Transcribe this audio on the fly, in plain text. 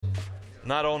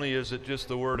not only is it just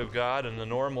the Word of God and the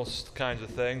normal kinds of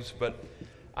things, but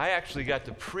I actually got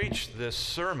to preach this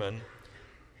sermon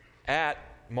at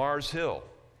Mars Hill.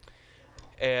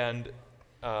 And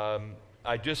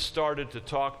I just started to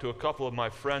talk to a couple of my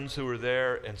friends who were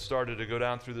there and started to go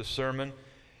down through the sermon.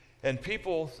 And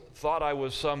people thought I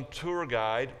was some tour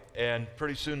guide, and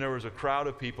pretty soon there was a crowd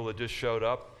of people that just showed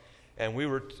up. And we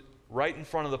were right in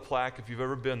front of the plaque. If you've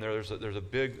ever been there, there's a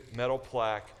big metal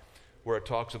plaque where it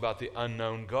talks about the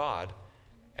unknown God.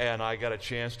 And I got a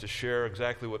chance to share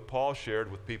exactly what Paul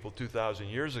shared with people 2,000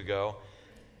 years ago.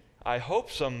 I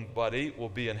hope somebody will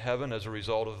be in heaven as a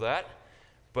result of that.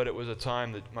 But it was a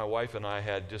time that my wife and I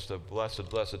had just a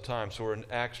blessed time. So we're in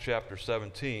Acts chapter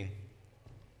 17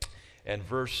 and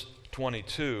verse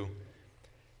 22.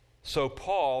 So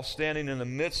Paul, standing in the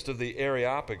midst of the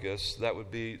Areopagus, that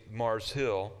would be Mars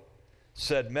Hill,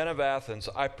 said, "Men of Athens,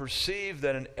 I perceive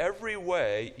that in every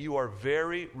way you are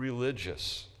very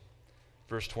religious."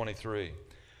 Verse 23.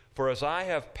 "For as I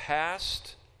have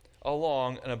passed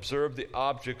along and observed the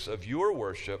objects of your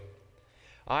worship,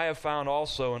 I have found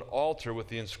also an altar with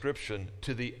the inscription,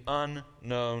 'To the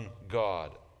unknown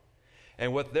God.'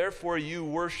 And what therefore you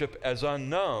worship as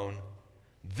unknown,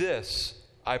 this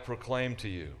I proclaim to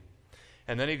you."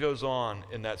 And then he goes on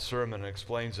in that sermon and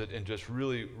explains it in just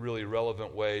really, really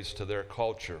relevant ways to their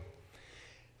culture.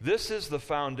 This is the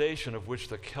foundation of which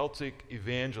the Celtic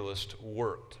evangelists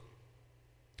worked.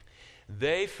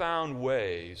 They found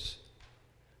ways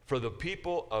for the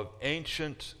people of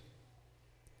ancient,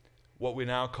 what we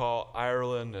now call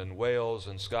Ireland and Wales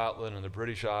and Scotland and the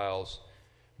British Isles,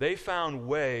 they found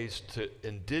ways to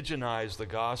indigenize the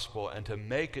gospel and to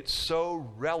make it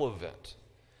so relevant.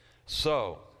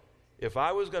 So, if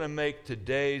I was going to make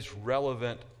today's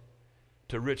relevant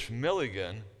to Rich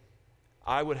Milligan,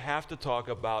 I would have to talk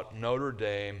about Notre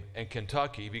Dame and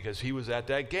Kentucky because he was at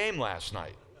that game last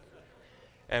night.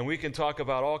 And we can talk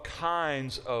about all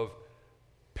kinds of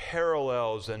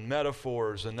parallels and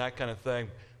metaphors and that kind of thing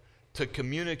to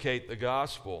communicate the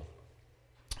gospel.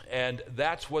 And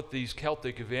that's what these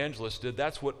Celtic evangelists did.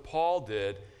 That's what Paul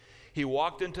did. He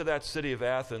walked into that city of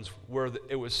Athens where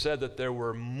it was said that there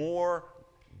were more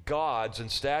gods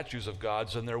and statues of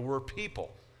gods than there were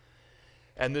people.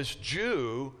 And this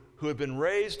Jew who had been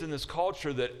raised in this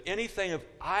culture that anything of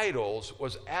idols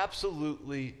was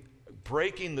absolutely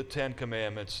breaking the Ten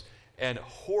Commandments and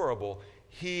horrible,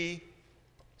 he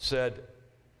said,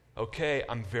 "Okay,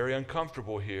 I'm very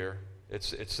uncomfortable here."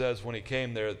 It says when he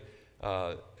came there,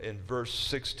 in verse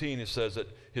 16, it says that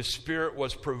his spirit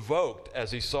was provoked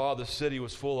as he saw the city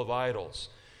was full of idols.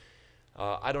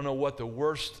 I don't know what the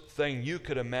worst thing you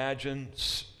could imagine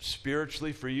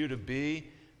spiritually for you to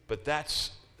be, but that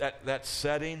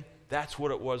setting, that's what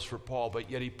it was for Paul.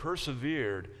 But yet he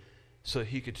persevered so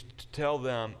he could tell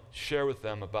them, share with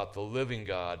them about the living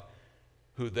God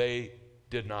who they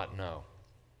did not know.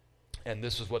 And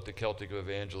this is what the Celtic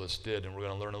evangelists did, and we're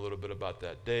going to learn a little bit about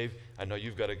that. Dave, I know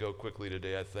you've got to go quickly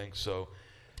today, I think, so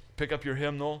pick up your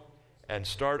hymnal and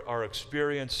start our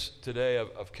experience today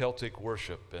of Celtic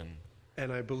worship.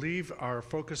 And I believe our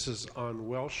focus is on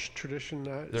Welsh tradition.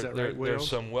 Is that right, Wales? There's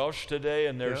some Welsh today,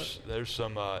 and there's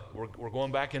some, we're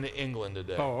going back into England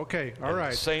today. Oh, okay, all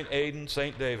right. St. Aidan,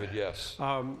 St. David, yes.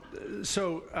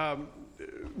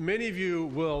 Many of you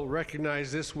will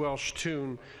recognize this Welsh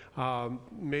tune.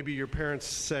 Maybe your parents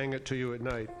sang it to you at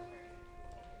night.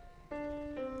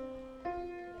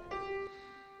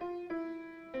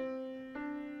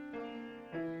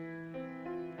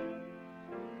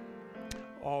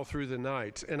 All through the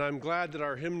night. And I'm glad that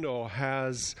our hymnal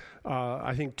has,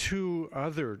 I think, two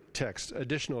other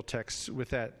additional texts with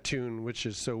that tune, which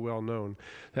is so well known,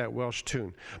 that Welsh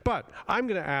tune. But I'm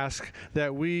going to ask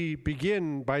that we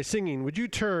begin by singing. Would you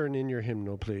turn in your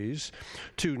hymnal, please,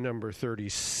 to number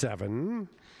 37?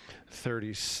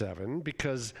 37,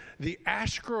 because the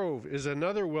Ash Grove is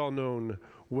another well-known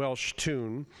Welsh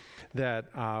tune that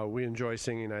we enjoy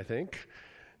singing, I think.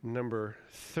 Number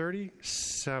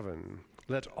 37.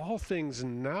 Let all things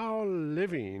now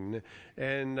living,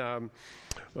 and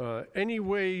any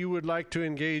way you would like to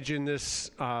engage in this,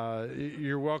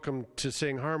 you're welcome to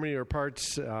sing harmony or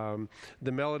parts. The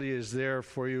melody is there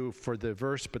for you for the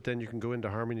verse, but then you can go into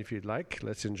harmony if you'd like.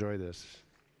 Let's enjoy this.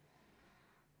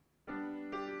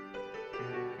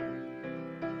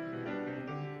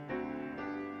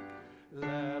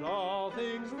 Let all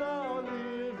things now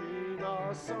living,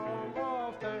 a song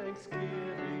of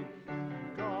thanksgiving,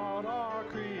 God our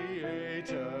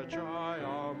Creator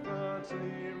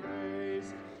triumphantly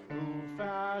raised, who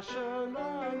fashioned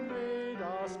and made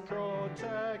us,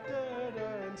 protected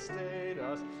and stayed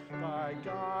us by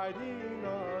guiding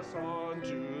us on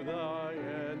to the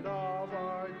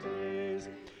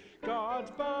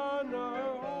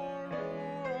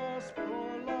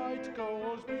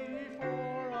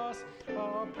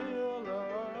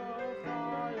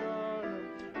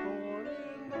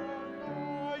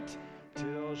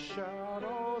till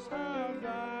shadows have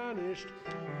vanished,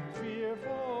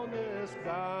 fearfulness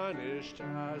banished,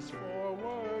 as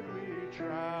forward we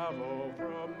travel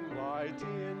from light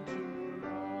into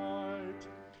light.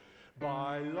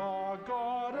 By law,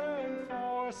 God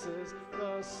enforces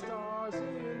the stars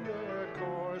in their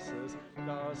courses,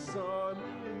 the sun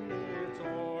in its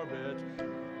orbit,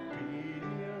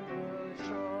 obedient will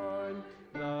shine.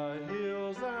 The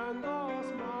hills and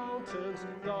those mountains,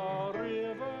 the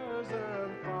rivers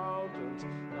and fountains,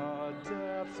 the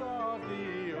depths of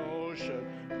the ocean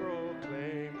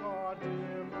proclaim God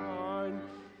divine.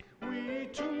 We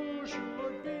too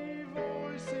should be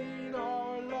voicing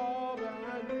our love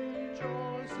and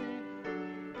rejoicing.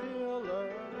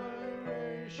 Pillar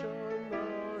narration,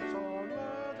 the song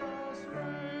let us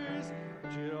raise,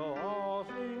 till all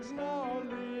things now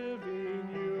living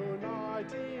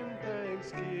unite in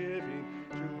thanksgiving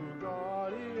to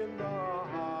God in the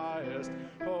highest.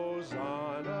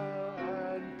 Hosanna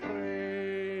and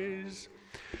praise.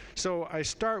 So I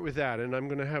start with that, and I'm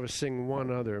going to have us sing one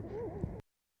other.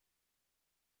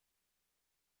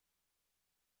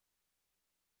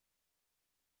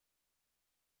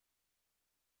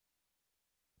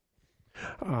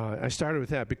 I started with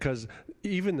that because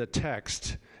even the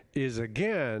text is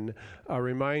again a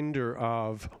reminder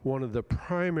of one of the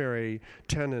primary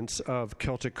tenets of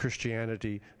Celtic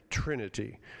Christianity,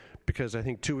 Trinity. Because I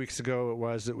think 2 weeks ago it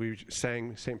was that we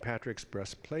sang St. Patrick's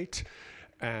breastplate,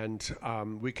 and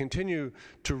we continue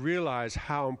to realize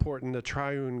how important the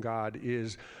triune God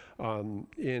is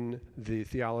in the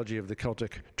theology of the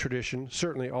Celtic tradition,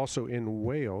 certainly also in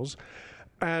Wales.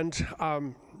 And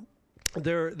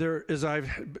there is,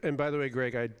 and by the way,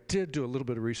 Greg, I did do a little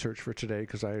bit of research for today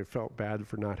because I felt bad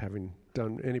for not having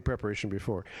done any preparation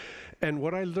before. And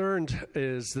what I learned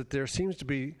is that there seems to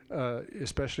be,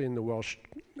 especially in the Welsh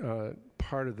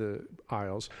part of the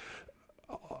Isles,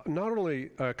 not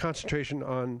only a concentration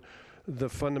on the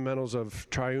fundamentals of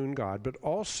triune God, but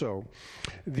also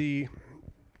the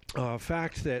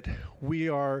fact that we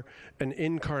are an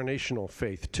incarnational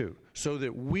faith too, so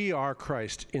that we are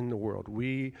Christ in the world.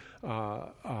 We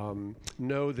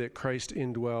know that Christ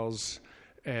indwells,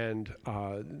 and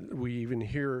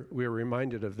we're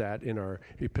reminded of that in our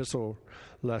epistle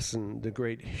lesson, the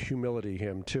great humility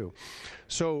hymn too.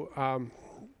 So,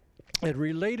 and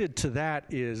related to that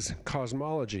is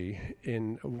cosmology.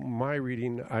 In my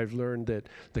reading, I've learned that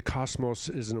the cosmos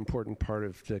is an important part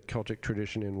of the Celtic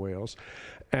tradition in Wales,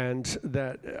 and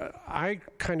that I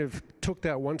kind of took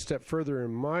that one step further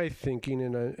in my thinking,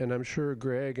 and I'm sure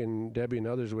Greg and Debbie and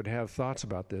others would have thoughts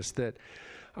about this, that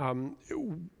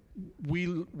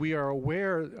we are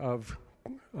aware of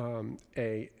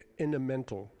a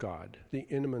immanent God, the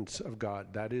immanence of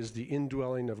God. That is the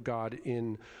indwelling of God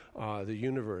in the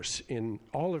universe, in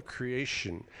all of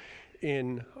creation,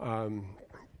 in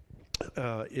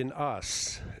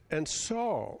us. And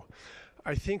so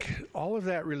I think all of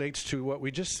that relates to what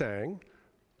we just sang,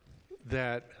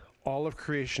 that all of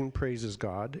creation praises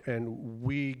God, and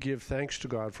we give thanks to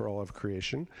God for all of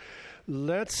creation.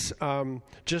 Let's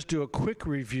just do a quick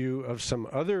review of some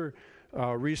other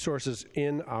resources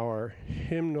in our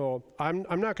hymnal. I'm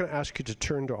not going to ask you to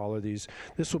turn to all of these.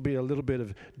 This will be a little bit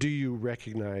of do you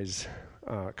recognize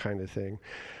kind of thing.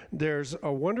 There's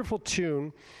a wonderful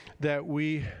tune that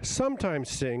we sometimes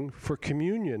sing for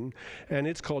communion, and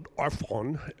it's called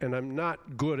Orphon, and I'm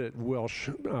not good at Welsh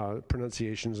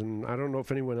pronunciations, and I don't know if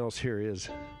anyone else here is.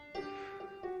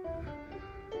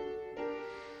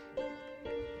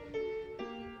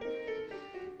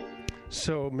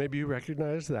 So maybe you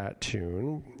recognize that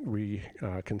tune. We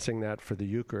can sing that for the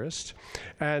Eucharist.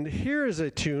 And here is a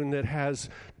tune that has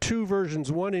two versions,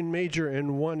 one in major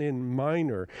and one in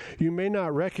minor. You may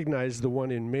not recognize the one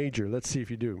in major. Let's see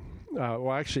if you do.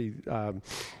 Well, actually,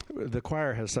 the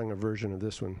choir has sung a version of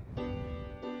this one.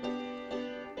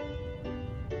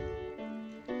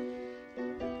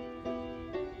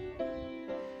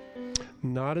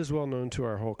 Not as well known to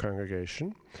our whole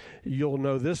congregation. You'll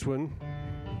know this one.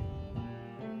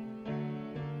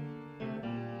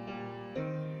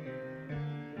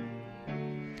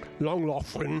 Long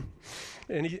Lofrin.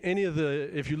 Any of the,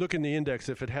 if you look in the index,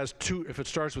 if it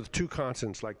starts with two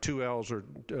consonants, like two L's or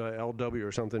LW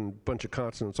or something, bunch of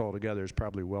consonants all together is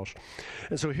probably Welsh.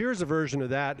 And so here's a version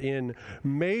of that in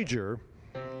major.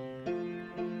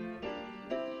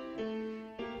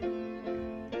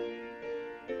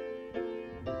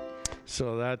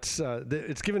 So that's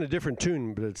it's given a different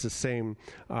tune, but it's the same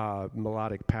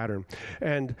melodic pattern.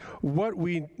 And what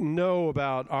we know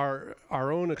about our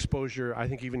own exposure, I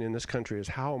think even in this country, is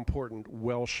how important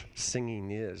Welsh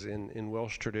singing is in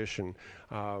Welsh tradition.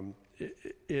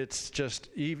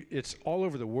 it's all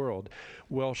over the world,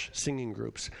 Welsh singing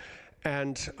groups.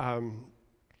 And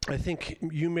I think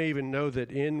you may even know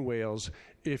that in Wales,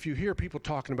 if you hear people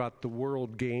talking about the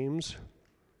World Games,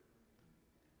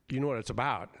 you know what it's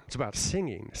about. It's about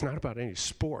singing. It's not about any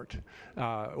sport,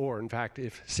 or in fact,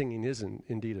 if singing isn't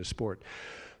indeed a sport.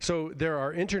 So there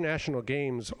are international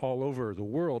games all over the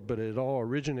world, but it all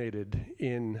originated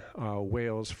in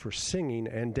Wales for singing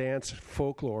and dance,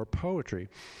 folklore, poetry.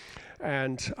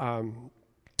 And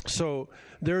so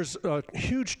there's a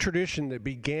huge tradition that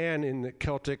began in the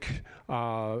Celtic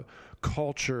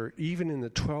culture, even in the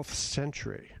 12th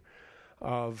century,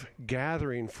 of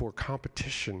gathering for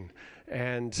competition.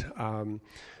 And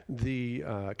the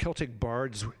Celtic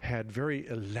bards had very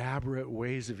elaborate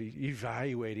ways of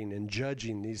evaluating and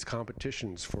judging these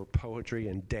competitions for poetry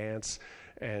and dance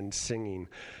and singing.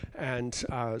 And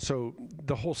so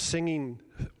the whole singing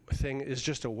thing is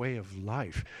just a way of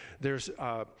life. There's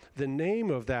the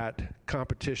name of that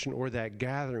competition or that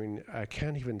gathering, I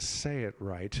can't even say it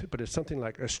right, but it's something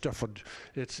like Ystafod.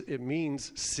 It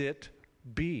means sit,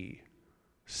 be.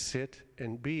 Sit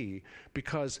and be,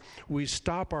 because we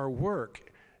stop our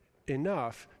work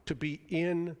enough to be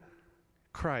in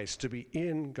Christ, to be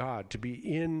in God, to be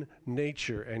in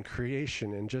nature and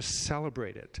creation and just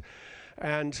celebrate it.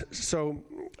 And so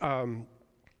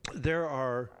there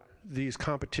are these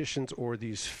competitions or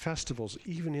these festivals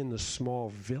even in the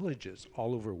small villages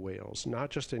all over Wales, not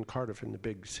just in Cardiff in the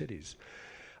big cities.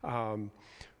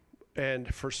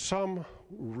 And for some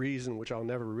reason, which I'll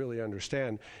never really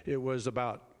understand, it was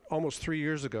about almost 3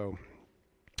 years ago,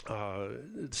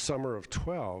 summer of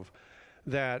 12,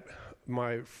 that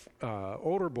my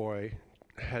older boy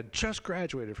had just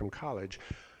graduated from college,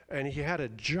 and he had a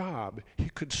job. He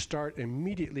could start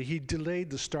immediately. He delayed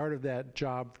the start of that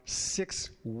job 6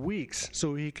 weeks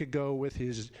so he could go with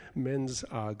his men's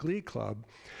glee club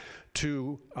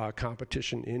to a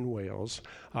competition in Wales,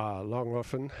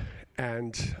 Llangollen,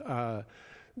 and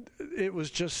it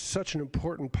was just such an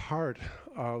important part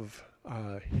of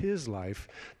his life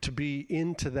to be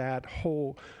into that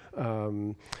whole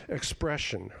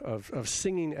expression of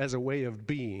singing as a way of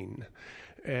being.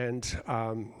 And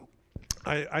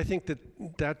I think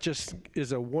that just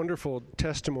is a wonderful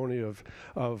testimony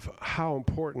of how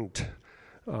important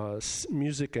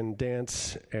music and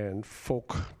dance and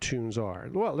folk tunes are.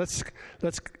 Well, let's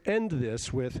end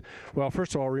this with, well,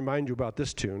 first of all, I'll remind you about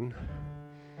this tune.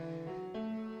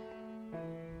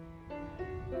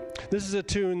 This is a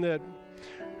tune that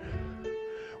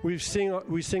we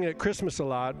sing at Christmas a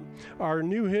lot. Our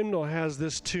new hymnal has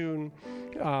this tune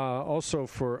also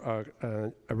for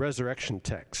a resurrection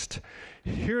text.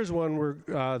 Here's one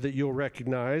that you'll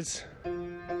recognize.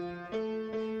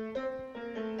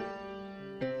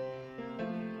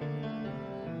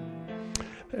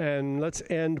 And let's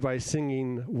end by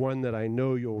singing one that I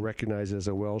know you'll recognize as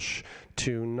a Welsh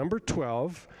tune, number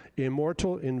 12,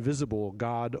 Immortal, Invisible,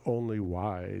 God Only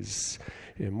Wise.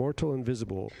 Immortal,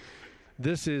 Invisible.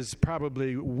 This is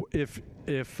probably, if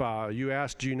you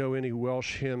asked, do you know any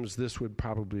Welsh hymns, this would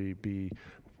probably be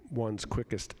one's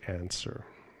quickest answer.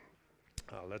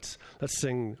 Let's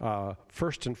sing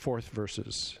first and fourth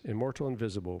verses, Immortal,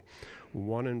 Invisible,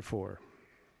 1 and 4.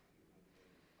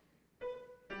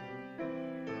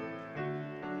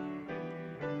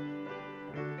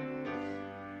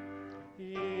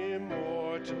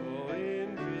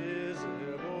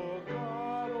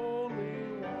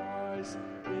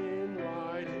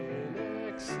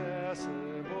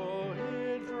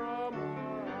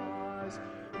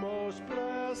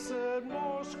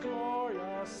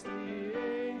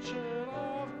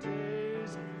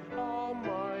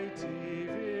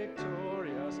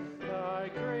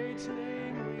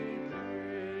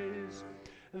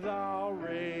 Thou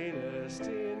reignest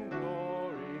in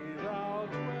glory, thou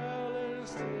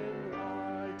dwellest in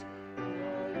light.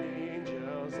 The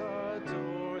angels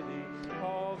adore thee,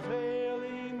 all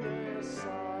veiling their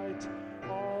sight.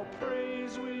 All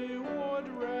praise we would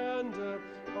render,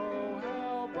 oh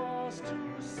help us to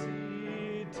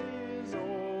see. 'Tis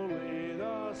only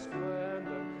the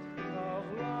splendor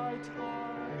of light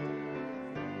heart thee.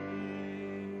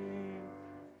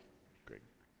 Great.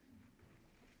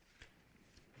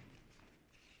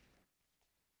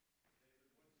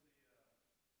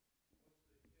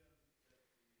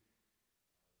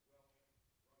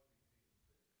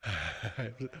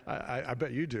 I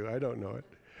bet you do. I don't know it.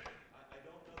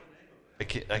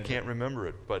 I can't remember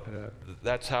it, but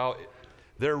that's how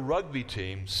their rugby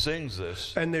team sings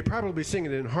this. And they probably sing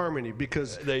it in harmony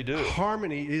because they do.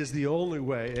 Harmony is the only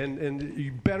way, and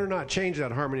you better not change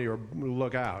that harmony or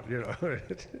look out. You know.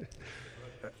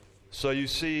 So you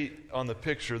see on the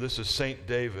picture, this is St.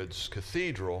 David's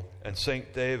Cathedral, and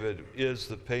St. David is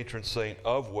the patron saint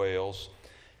of Wales,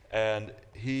 and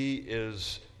he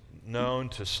is known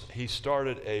to, he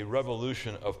started a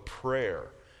revolution of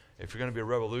prayer. If you're going to be a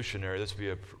revolutionary, let's be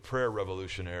a prayer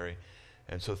revolutionary.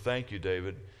 And so thank you,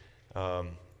 David.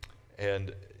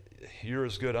 And you're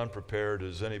as good unprepared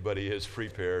as anybody is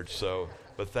prepared, so,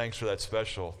 but thanks for that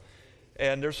special.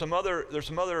 And there's some other,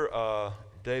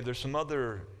 Dave, there's some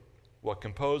other,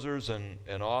 composers and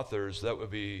authors. That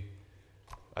would be,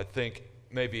 I think,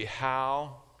 maybe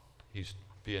Howe. He's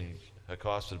being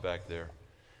accosted back there.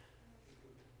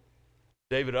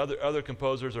 David, other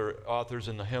composers or authors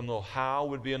in the hymnal. Howe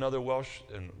would be another Welsh,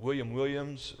 and William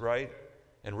Williams, right?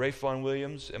 And Ralph Vaughan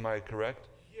Williams, am I correct?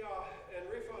 Yeah, and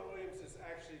Ralph Vaughan Williams is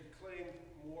actually claimed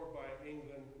more by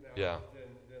England now than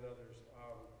others.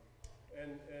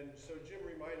 And so Jim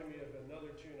reminded me of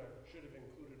another tune I should have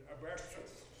included.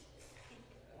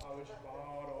 Which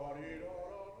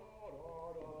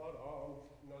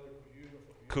another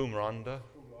beautiful. Cumranda.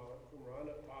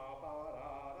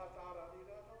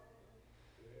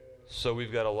 So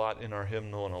we've got a lot in our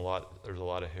hymnal, and there's a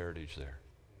lot of heritage there.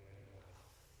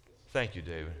 Thank you,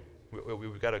 David.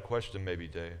 We've got a question, maybe,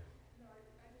 Dave.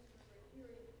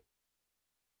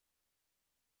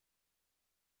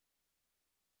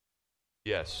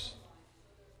 Yes.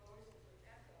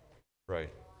 Right.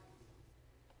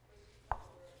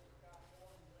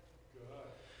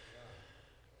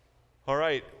 All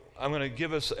right. I'm going to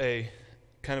give us a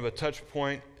kind of a touch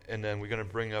point, and then we're going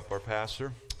to bring up our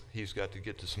pastor. He's got to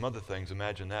get to some other things.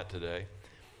 Imagine that today.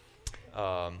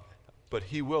 But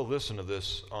he will listen to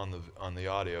this on the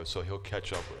audio, so he'll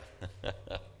catch up with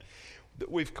it.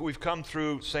 We've come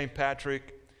through St.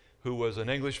 Patrick, who was an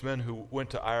Englishman who went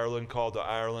to Ireland, called to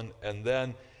Ireland, and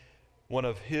then one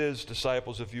of his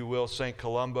disciples, if you will, St.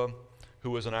 Columba,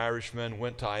 who was an Irishman,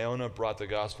 went to Iona, brought the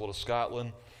gospel to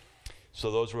Scotland.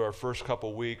 So those were our first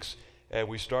couple weeks, and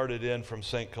we started in from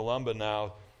St. Columba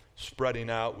now, spreading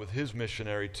out with his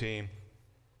missionary team,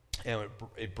 and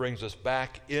it brings us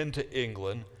back into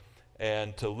England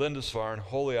and to Lindisfarne,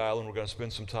 Holy Island. We're going to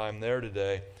spend some time there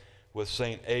today with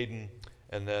St. Aidan,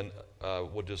 and then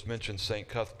we'll just mention St.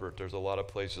 Cuthbert. There's a lot of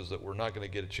places that we're not going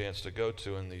to get a chance to go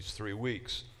to in these 3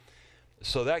 weeks.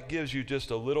 So that gives you just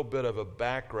a little bit of a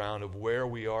background of where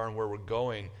we are and where we're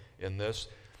going in this.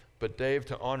 But Dave,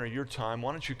 to honor your time,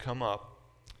 why don't you come up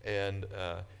and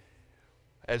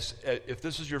if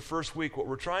this is your first week, what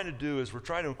we're trying to do is we're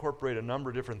trying to incorporate a number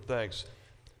of different things.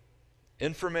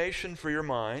 Information for your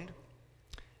mind,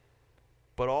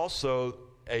 but also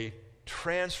a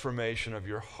transformation of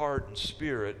your heart and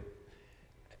spirit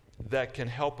that can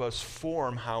help us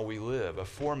form how we live, a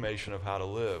formation of how to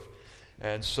live.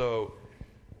 And so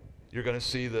you're going to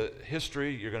see the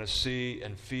history, you're going to see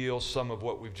and feel some of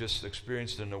what we've just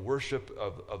experienced in the worship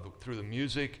through the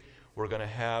music. We're going to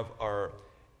have our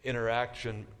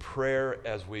interaction prayer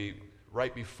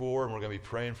right before, and we're going to be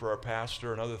praying for our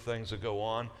pastor and other things that go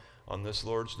on this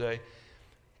Lord's Day.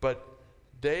 But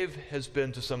Dave has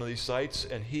been to some of these sites,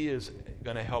 and he is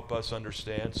going to help us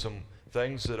understand some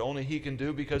things that only he can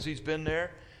do because he's been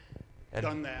there. And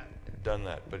done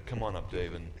that. But come on up,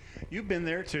 Dave. And you've been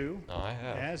there too. I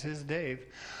have. As has Dave.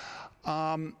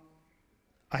 I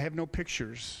have no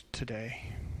pictures today.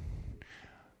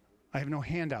 I have no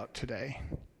handout today.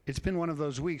 It's been one of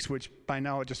those weeks which by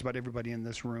now just about everybody in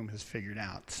this room has figured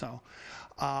out. So,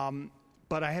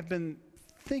 but I have been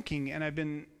thinking and I've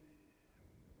been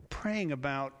praying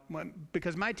about,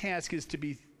 because my task is to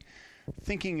be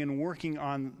thinking and working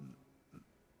on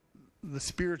the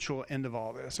spiritual end of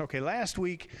all this. Okay, last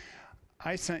week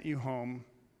I sent you home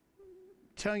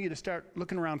telling you to start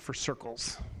looking around for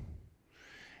circles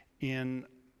in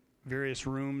various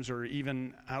rooms or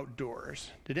even outdoors.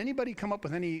 Did anybody come up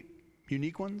with any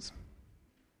unique ones?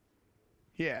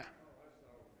 Yeah.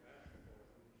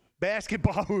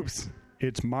 Basketball hoops.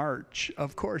 It's March,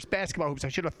 of course. Basketball hoops. I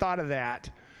should have thought of that.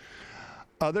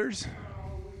 Others?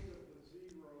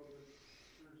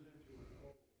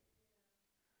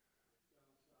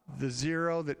 The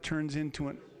zero that turns into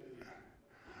an...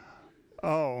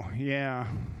 Oh, yeah.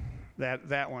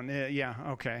 That one. Yeah,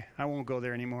 okay. I won't go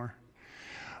there anymore.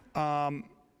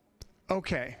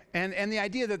 Okay. And the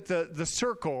idea that the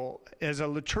circle as a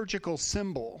liturgical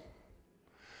symbol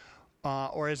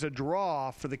or as a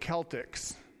draw for the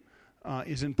Celtics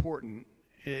is important.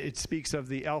 It speaks of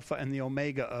the Alpha and the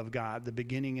Omega of God, the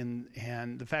beginning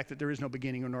and the fact that there is no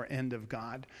beginning nor end of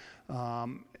God.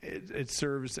 It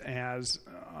serves as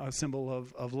a symbol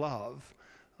of love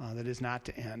that is not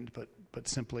to end, but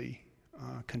simply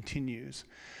continues.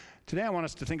 Today I want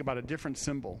us to think about a different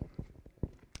symbol.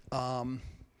 And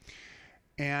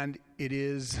it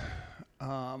is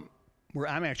where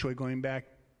I'm actually going back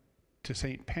to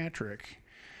St. Patrick,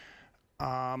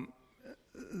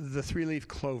 the three-leaf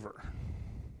clover.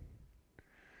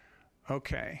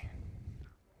 Okay.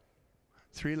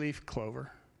 Three-leaf clover.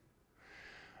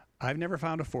 I've never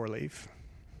found a four-leaf.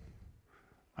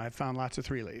 I've found lots of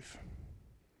three-leaf.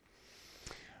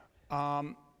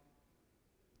 To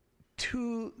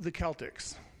the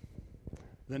Celtics,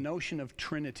 the notion of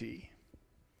Trinity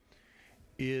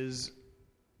is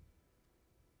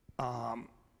of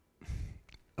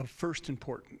first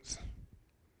importance.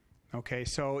 Okay,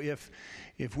 so if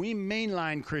we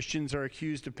mainline Christians are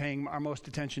accused of paying our most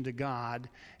attention to God,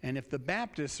 and if the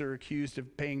Baptists are accused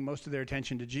of paying most of their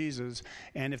attention to Jesus,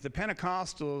 and if the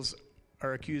Pentecostals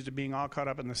are accused of being all caught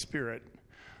up in the Spirit,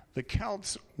 the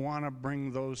Celts want to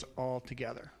bring those all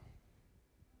together.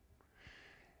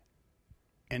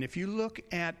 And if you look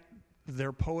at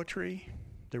their poetry,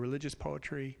 their religious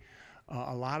poetry,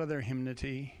 a lot of their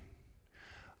hymnody,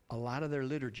 a lot of their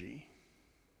liturgy,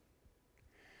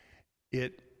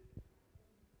 it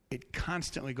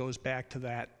constantly goes back to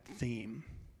that theme.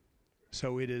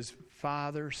 So it is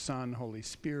Father, Son, Holy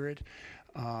Spirit,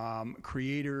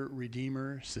 Creator,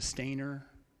 Redeemer, Sustainer.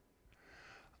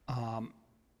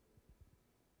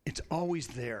 It's always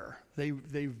there. They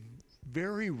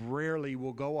very rarely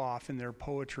will go off in their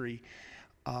poetry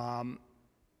and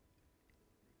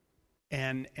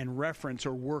reference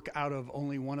or work out of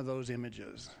only one of those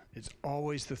images. It's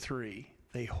always the three.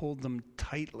 They hold them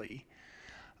tightly.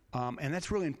 And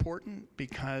that's really important,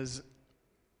 because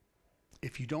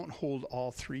if you don't hold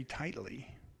all three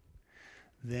tightly,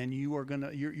 then you are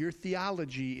your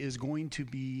theology is going to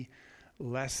be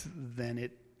less than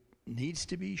it needs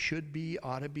to be, should be,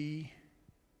 ought to be.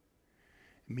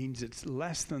 It means it's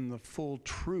less than the full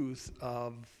truth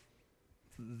of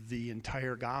the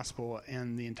entire gospel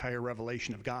and the entire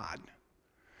revelation of God.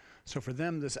 So for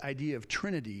them, this idea of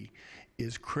Trinity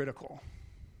is critical.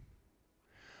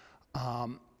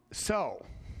 So,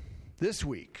 this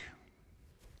week,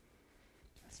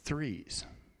 threes.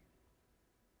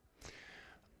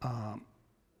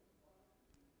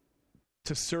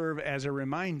 To serve as a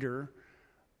reminder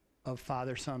of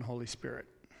Father, Son, Holy Spirit.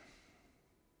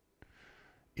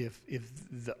 If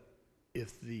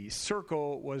the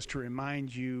circle was to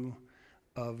remind you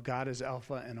of God as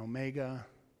Alpha and Omega,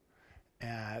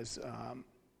 as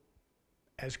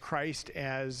Christ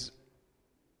as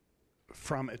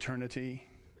from eternity,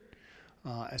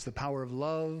 as the power of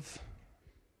love,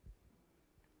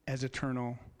 as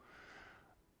eternal,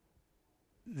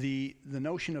 the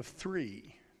notion of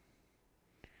three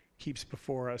keeps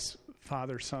before us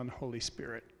Father, Son, Holy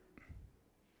Spirit.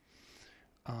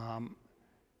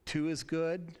 Two is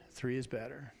good, three is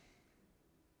better.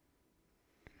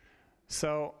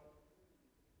 So,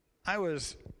 I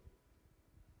was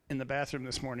in the bathroom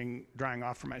this morning drying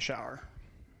off from my shower.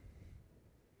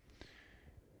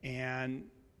 And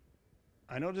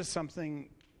I noticed something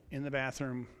in the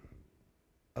bathroom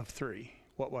of three.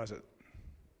 What was it?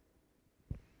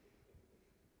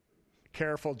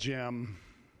 Careful, Jim.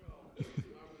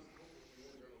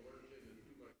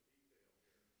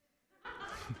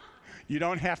 You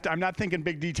don't have to. I'm not thinking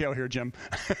big detail here, Jim.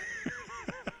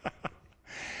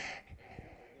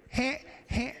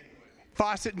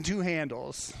 Faucet and two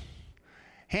handles.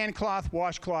 Hand cloth,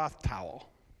 washcloth, towel.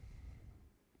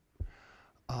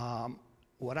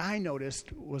 What I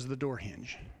noticed was the door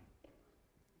hinge.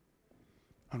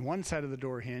 On one side of the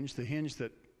door hinge, the hinge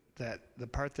that the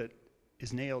part that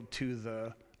is nailed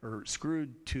to or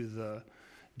screwed to the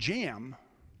jamb,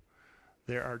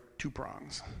 there are two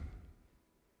prongs.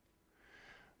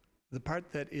 The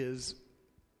part that is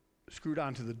screwed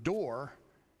onto the door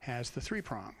has the three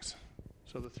prongs.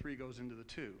 So the three goes into the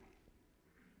two.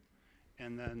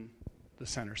 And then the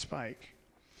center spike.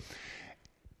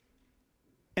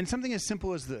 And something as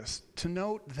simple as this, to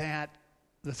note that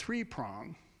the three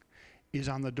prong is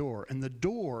on the door, and the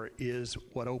door is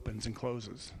what opens and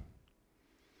closes.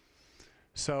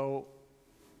 So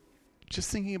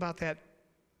just thinking about that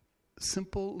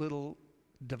simple little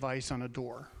device on a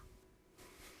door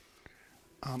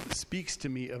speaks to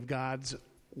me of God's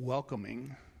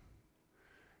welcoming,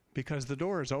 because the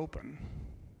door is open.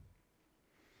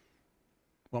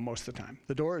 Well, most of the time.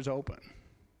 The door is open.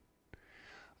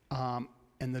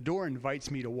 And the door invites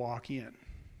me to walk in.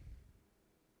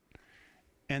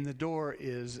 And the door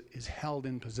is held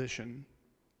in position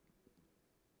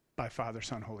by Father,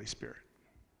 Son, Holy Spirit.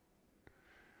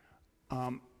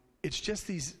 It's just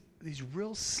these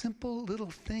real simple little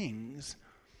things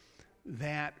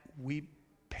that we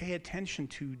pay attention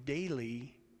to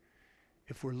daily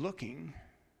if we're looking,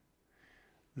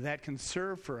 that can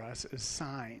serve for us as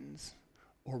signs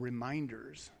or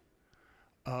reminders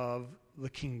of the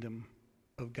kingdom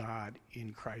of God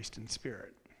in Christ and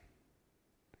Spirit.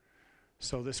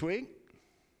 So this week,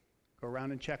 go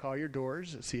around and check all your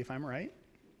doors and see if I'm right.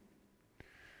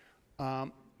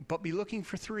 But be looking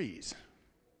for threes.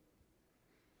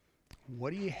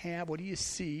 What do you have? What do you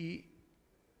see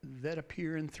that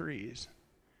appear in threes?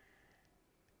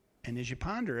 And as you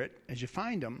ponder it, as you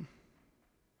find them,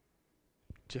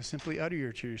 just simply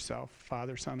utter to yourself,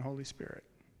 Father, Son, Holy Spirit.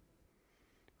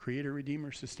 Creator,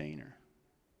 Redeemer, Sustainer.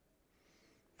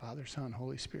 Father, Son,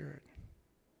 Holy Spirit.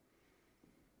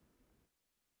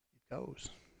 It goes.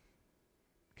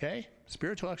 Okay?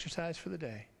 Spiritual exercise for the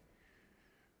day.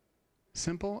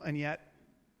 Simple, and yet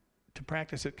to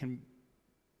practice it can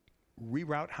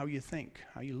reroute how you think,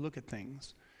 how you look at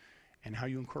things, and how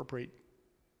you incorporate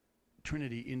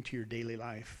Trinity into your daily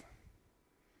life,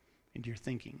 into your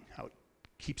thinking, how it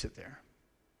keeps it there.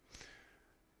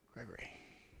 Gregory.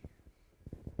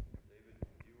 David,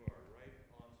 you are right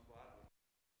on spot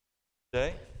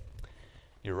today.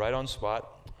 You're right on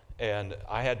spot. And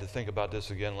I had to think about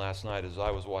this again last night as I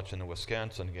was watching the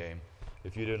Wisconsin game.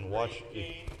 If you didn't watch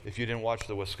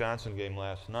the Wisconsin game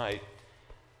last night,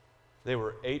 they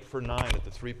were 8 for 9 at the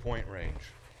 3-point range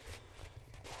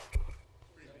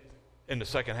in the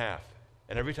second half.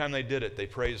 And every time they did it, they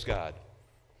praised God.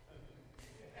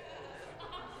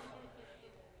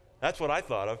 That's what I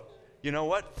thought of. You know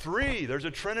what? 3. There's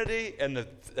a Trinity, and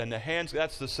the hands.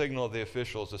 That's the signal of the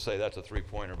officials to say that's a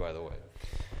 3-pointer. By the way.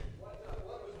 What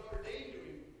was Notre Dame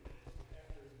doing?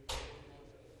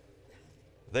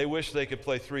 They wish they could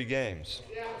play 3 games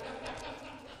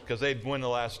because they'd win the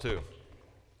last 2.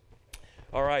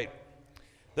 All right,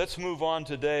 let's move on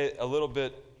today a little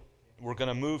bit. We're going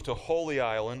to move to Holy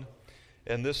Island,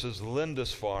 and this is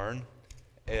Lindisfarne,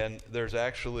 and there's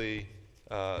actually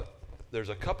there's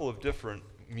a couple of different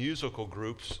musical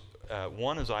groups.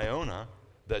 One is Iona,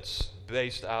 that's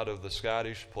based out of the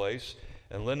Scottish place,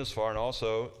 and Lindisfarne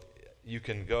also. You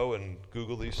can go and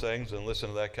Google these things and listen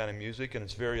to that kind of music, and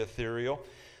it's very ethereal.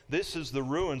 This is the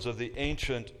ruins of the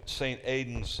ancient St.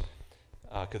 Aidan's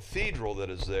cathedral that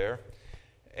is there,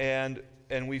 and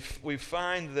we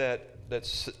find that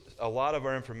a lot of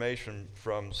our information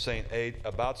from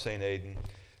about St. Aidan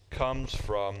comes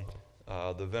from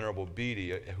the Venerable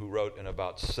Bede, who wrote in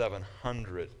about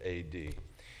 700 A.D.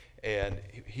 And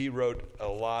he wrote a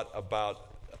lot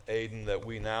about Aidan that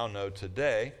we now know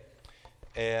today.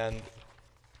 And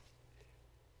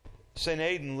St.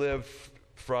 Aidan lived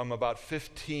from about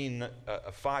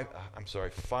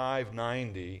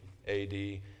 590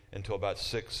 A.D. until about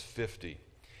 650.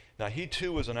 Now, he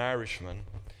too was an Irishman,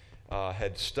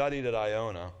 had studied at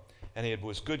Iona, and he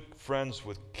was good friends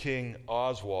with King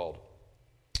Oswald.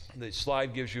 The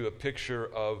slide gives you a picture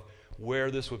of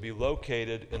where this would be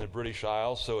located in the British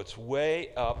Isles. So it's way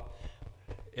up.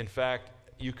 In fact,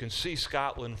 you can see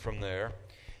Scotland from there,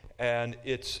 and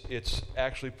it's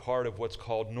actually part of what's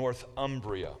called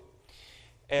Northumbria.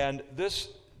 And this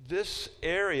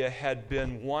area had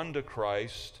been won to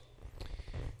Christ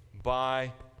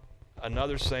by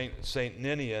another saint, Saint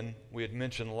Ninian. We had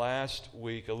mentioned last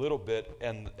week a little bit,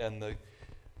 and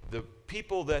the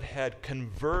people that had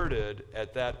converted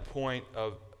at that point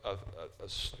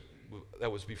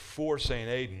that was before St.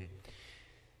 Aidan,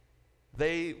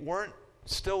 they weren't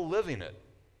still living it.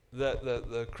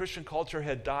 The Christian culture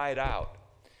had died out.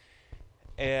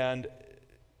 And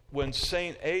when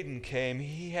St. Aidan came,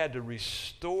 he had to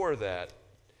restore that.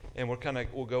 And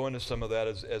we'll go into some of that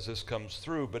as this comes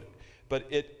through. But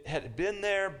it had been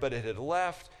there, but it had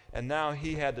left, and now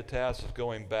he had the task of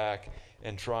going back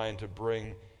and trying to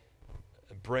bring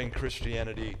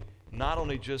Christianity not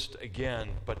only just again,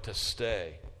 but to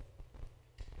stay.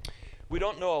 We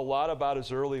don't know a lot about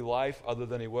his early life other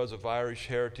than he was of Irish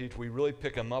heritage. We really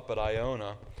pick him up at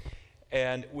Iona.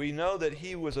 And we know that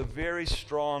he was a very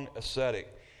strong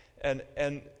ascetic.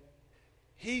 And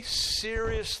he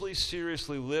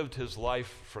seriously lived his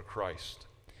life for Christ.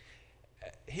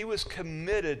 He was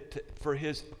committed for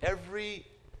every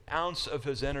ounce of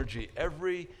his energy,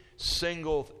 every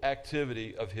single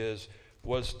activity of his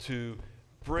was to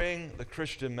bring the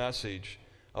Christian message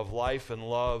of life and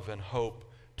love and hope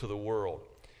to the world.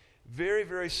 Very,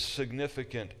 very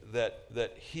significant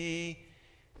that he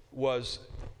was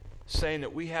saying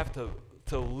that we have to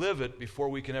live it before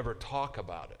we can ever talk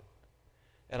about it.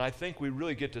 And I think we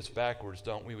really get this backwards,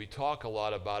 don't we? We talk a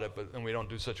lot about it, but then we don't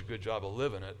do such a good job of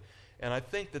living it. And I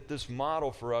think that this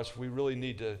model for us, we really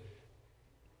need to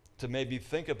maybe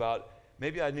think about,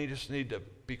 maybe I just need to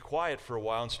be quiet for a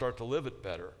while and start to live it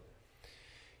better.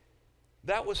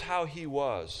 That was how he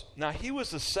was. Now, he was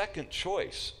the second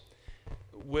choice.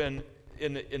 When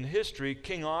in history,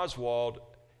 King Oswald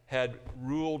had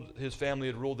ruled, his family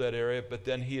had ruled that area, but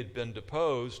then he had been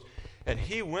deposed, and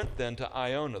he went then to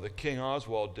Iona, the King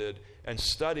Oswald did, and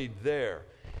studied there.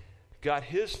 Got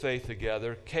his faith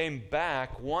together, came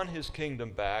back, won his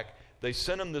kingdom back. They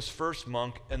sent him this first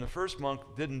monk, and the first monk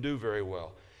didn't do very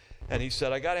well. And he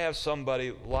said, I got to have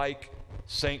somebody like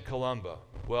St. Columba.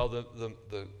 Well,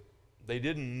 they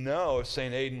didn't know if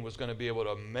St. Aidan was going to be able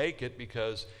to make it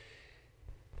because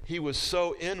he was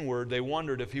so inward, they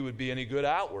wondered if he would be any good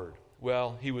outward.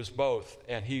 Well, he was both,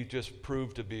 and he just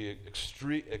proved to be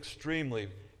extremely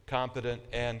competent,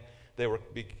 and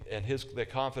the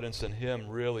confidence in him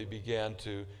really began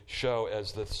to show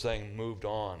as the thing moved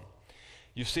on.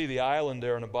 You see the island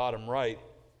there in the bottom right.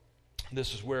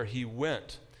 This is where he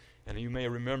went, and you may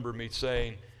remember me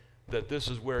saying that this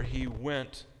is where he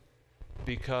went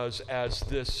because as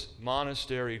this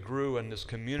monastery grew and this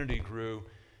community grew,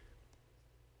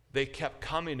 they kept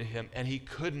coming to him, and he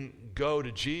couldn't go to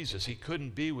Jesus. He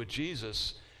couldn't be with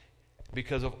Jesus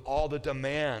because of all the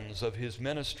demands of his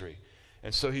ministry.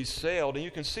 And so he sailed, and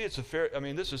you can see it's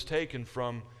this is taken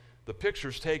from, the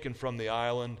picture's taken from the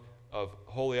island of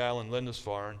Holy Island,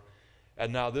 Lindisfarne,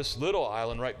 and now this little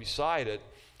island right beside it,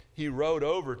 he rowed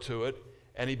over to it,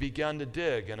 and he began to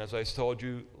dig. And as I told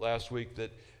you last week,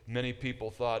 that many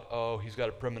people thought, oh, he's got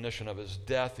a premonition of his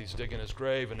death, he's digging his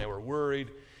grave, and they were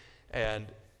worried. And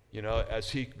as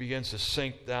he begins to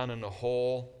sink down in the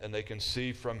hole, and they can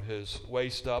see from his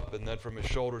waist up, and then from his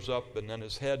shoulders up, and then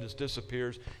his head just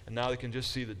disappears, and now they can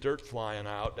just see the dirt flying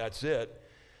out. That's it.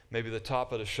 Maybe the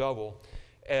top of the shovel.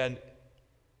 And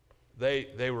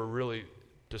they were really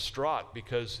distraught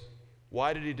because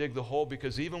why did he dig the hole?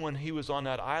 Because even when he was on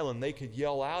that island, they could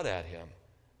yell out at him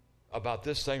about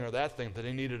this thing or that thing that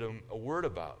he needed a word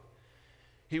about.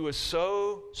 He was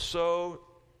so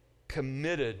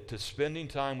committed to spending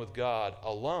time with God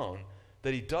alone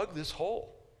that he dug this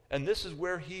hole. And this is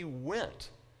where he went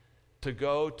to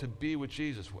go to be with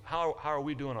Jesus. How are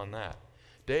we doing on that?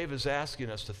 Dave is asking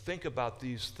us to think about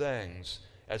these things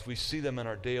as we see them in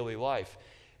our daily life.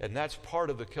 And that's part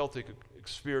of the Celtic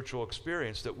spiritual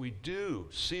experience, that we do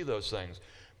see those things.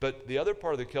 But the other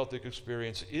part of the Celtic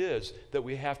experience is that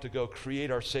we have to go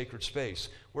create our sacred space.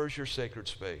 Where's your sacred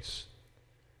space?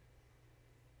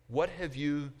 What have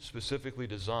you specifically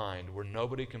designed where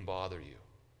nobody can bother you?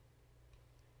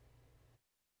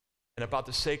 And about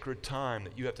the sacred time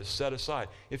that you have to set aside.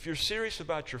 If you're serious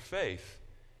about your faith,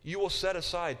 you will set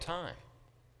aside time.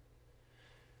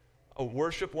 A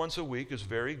worship once a week is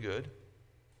very good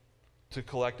to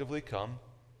collectively come.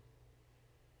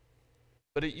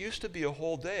 But it used to be a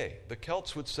whole day. The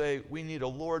Celts would say, we need a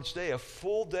Lord's Day, a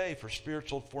full day for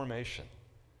spiritual formation.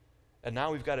 And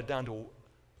now we've got it down to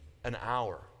an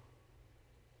hour.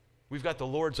 We've got the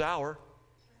Lord's hour.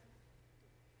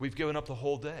 We've given up the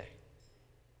whole day.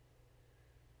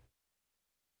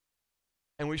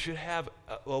 And we should have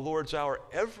a Lord's hour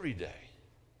every day.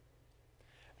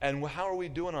 And how are we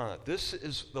doing on it? This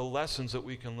is the lessons that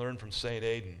we can learn from St.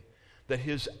 Aidan, that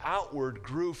his outward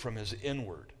grew from his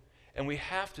inward. And we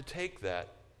have to take that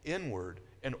inward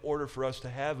in order for us to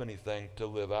have anything to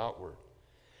live outward.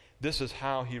 This is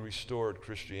how he restored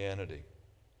Christianity.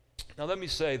 Now let me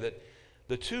say that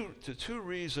the two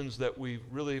reasons that we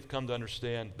really have come to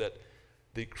understand that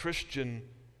the Christian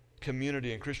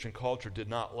community and Christian culture did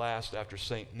not last after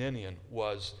St. Ninian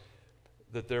was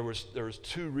that there was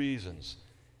two reasons.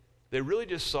 They really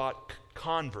just sought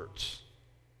converts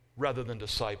rather than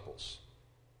disciples.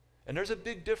 And there's a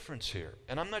big difference here.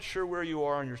 And I'm not sure where you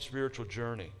are on your spiritual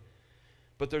journey.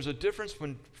 But there's a difference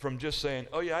from just saying,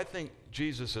 oh yeah, I think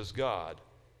Jesus is God,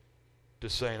 to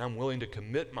saying I'm willing to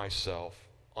commit myself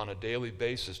on a daily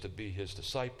basis to be his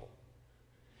disciple.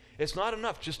 It's not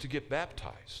enough just to get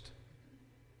baptized.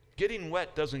 Getting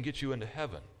wet doesn't get you into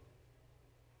heaven.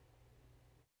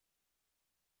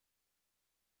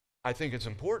 I think it's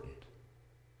important.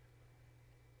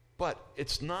 But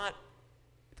it's not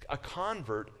a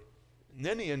convert.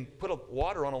 Ninian put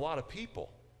water on a lot of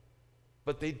people,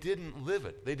 but they didn't live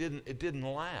it. It didn't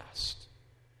last.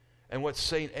 And what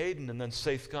St. Aidan and then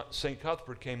St.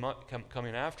 Cuthbert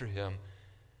coming after him,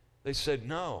 they said,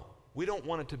 no, we don't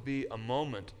want it to be a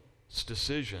moment's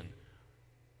decision,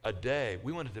 a day.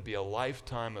 We want it to be a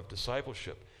lifetime of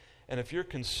discipleship. And if you're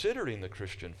considering the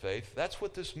Christian faith, that's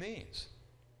what this means.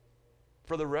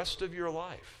 For the rest of your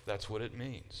life, that's what it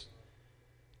means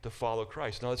to follow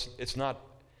Christ. Now, it's not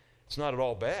at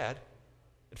all bad.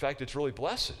 In fact, it's really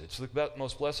blessed. It's the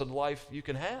most blessed life you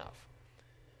can have.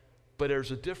 But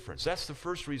there's a difference. That's the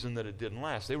first reason that it didn't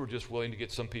last. They were just willing to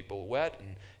get some people wet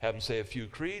and have them say a few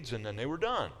creeds, and then they were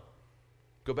done.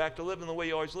 Go back to living the way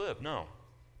you always lived. No.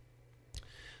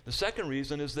 The second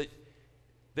reason is that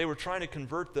they were trying to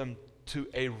convert them to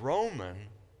a Roman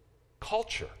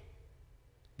culture,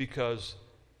 because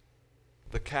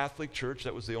the Catholic Church,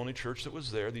 that was the only church that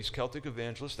was there, these Celtic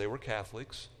evangelists, they were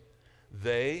Catholics.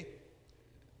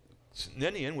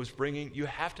 Ninian was bringing, you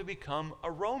have to become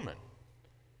a Roman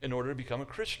in order to become a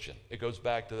Christian. It goes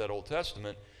back to that Old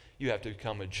Testament. You have to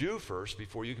become a Jew first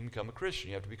before you can become a Christian.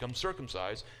 You have to become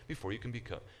circumcised before you can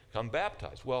become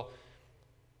baptized. Well,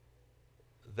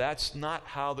 that's not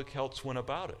how the Celts went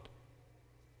about it.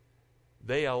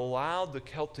 They allowed the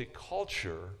Celtic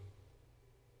culture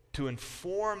to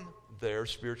inform their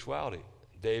spirituality.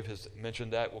 Dave has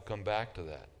mentioned that. We'll come back to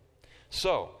that.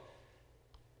 So,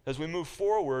 as we move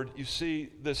forward, you see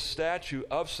this statue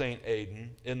of St. Aidan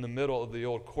in the middle of the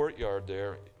old courtyard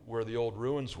there where the old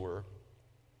ruins were.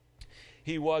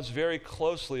 He was very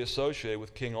closely associated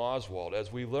with King Oswald,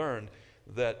 as we learned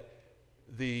that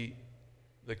the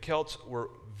Celts were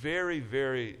very,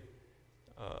 very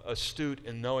astute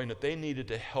in knowing that they needed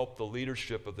to help the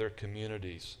leadership of their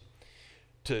communities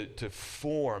to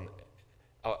form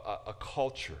a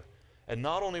culture. And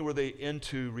not only were they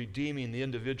into redeeming the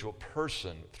individual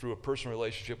person through a personal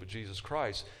relationship with Jesus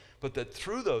Christ, but that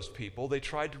through those people they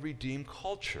tried to redeem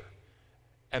culture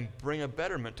and bring a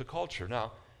betterment to culture.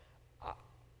 Now,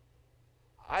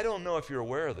 I don't know if you're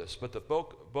aware of this, but the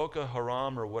Boko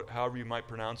Haram, or however you might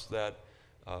pronounce that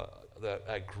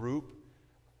group,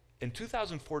 in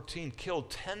 2014 killed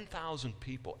 10,000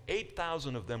 people.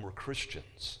 8,000 of them were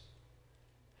Christians.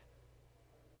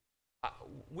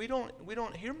 We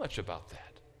don't hear much about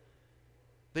that.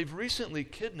 They've recently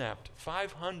kidnapped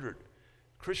 500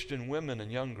 Christian women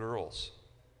and young girls.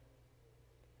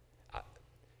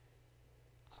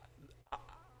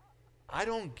 I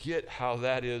don't get how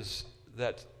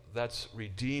that's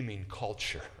redeeming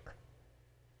culture.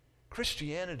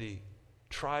 Christianity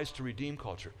tries to redeem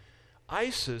culture.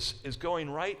 ISIS is going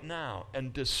right now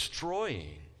and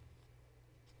destroying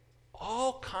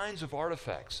all kinds of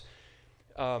artifacts.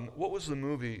 What was the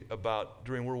movie about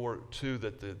during World War II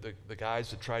that the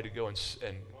guys that tried to go and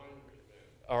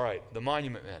all right, the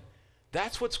Monument Men.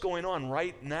 That's what's going on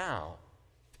right now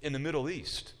in the Middle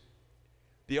East.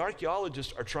 The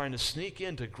archaeologists are trying to sneak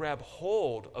in to grab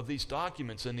hold of these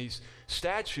documents and these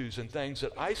statues and things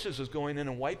that ISIS is going in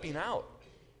and wiping out.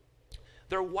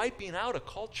 They're wiping out a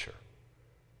culture.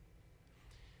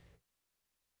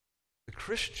 The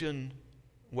Christian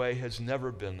way has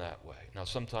never been that way. Now,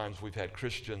 sometimes we've had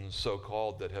Christians,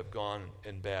 so-called, that have gone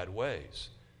in bad ways.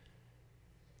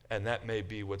 And that may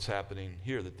be what's happening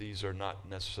here, that these are not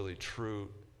necessarily true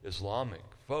Islamic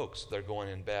folks. They're going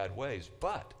in bad ways.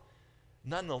 But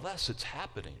nonetheless, it's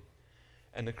happening.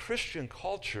 And the Christian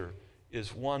culture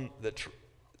is one that,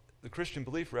 the Christian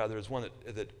belief rather, is one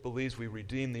that believes we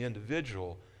redeem the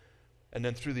individual, and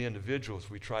then through the individuals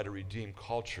we try to redeem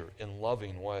culture in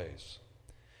loving ways.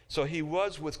 So he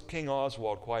was with King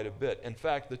Oswald quite a bit. In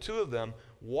fact, the two of them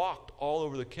walked all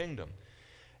over the kingdom.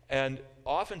 And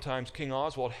oftentimes King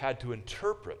Oswald had to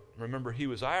interpret. Remember, he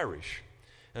was Irish,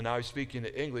 and now he's speaking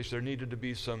English. There needed to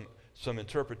be some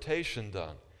interpretation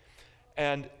done.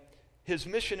 And his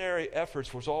missionary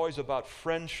efforts was always about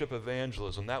friendship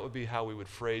evangelism. That would be how we would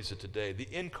phrase it today. The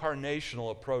incarnational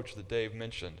approach that Dave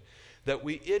mentioned, that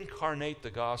we incarnate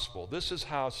the gospel. This is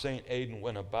how St. Aidan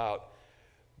went about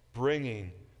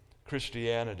bringing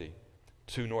Christianity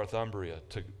to Northumbria,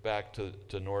 back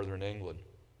to northern England.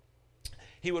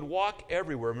 He would walk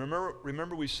everywhere.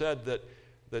 Remember we said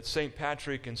that St.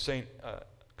 Patrick and St.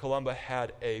 Columba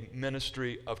had a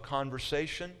ministry of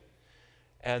conversation,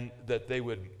 and that they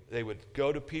would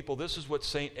go to people. This is what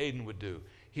St. Aidan would do.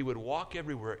 He would walk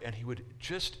everywhere, and he would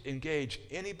just engage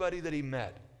anybody that he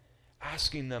met,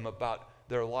 asking them about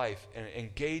their life and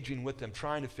engaging with them,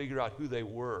 trying to figure out who they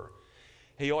were.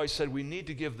 He always said, we need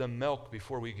to give them milk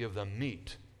before we give them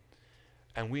meat.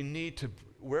 And we need to,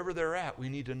 wherever they're at, we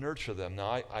need to nurture them.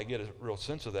 Now, I get a real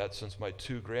sense of that since my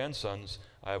two grandsons,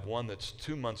 I have one that's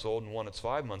 2 months old and one that's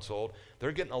 5 months old,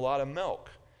 they're getting a lot of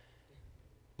milk.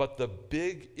 But the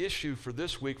big issue for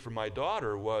this week for my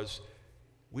daughter was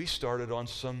we started on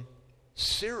some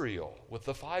cereal with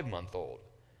the 5-month-old.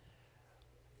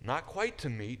 Not quite to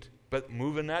meat, but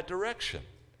move in that direction.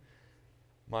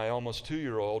 My almost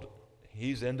 2-year-old,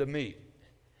 he's into meat.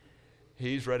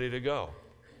 He's ready to go.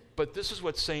 But this is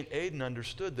what St. Aidan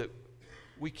understood, that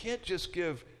we can't just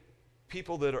give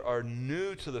people that are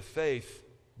new to the faith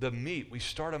the meat. We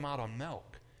start them out on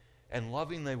milk and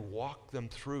lovingly walk them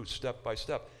through step by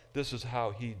step. this is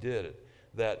how he did it,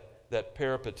 that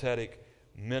peripatetic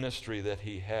ministry that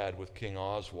he had with King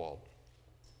Oswald.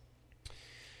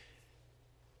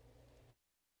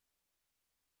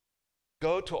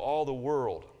 Go to all the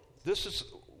world. This is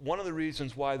one of the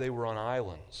reasons why they were on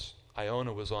islands.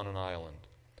 Iona was on an island.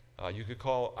 You could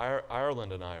call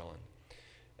Ireland an island.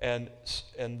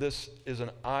 And this is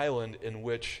an island in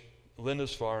which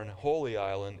Lindisfarne, Holy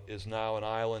Island, is now an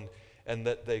island, and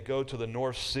that they go to the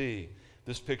North Sea.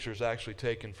 This picture is actually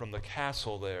taken from the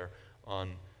castle there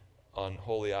on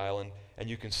Holy Island, and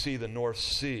you can see the North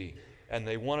Sea. And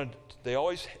they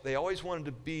always wanted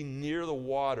to be near the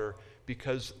water,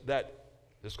 because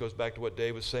this goes back to what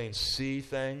Dave was saying, see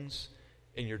things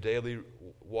in your daily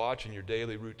watch, in your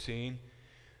daily routine.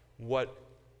 What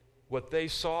they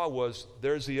saw was,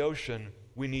 there's the ocean,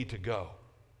 we need to go.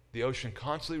 The ocean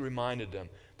constantly reminded them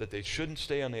that they shouldn't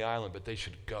stay on the island, but they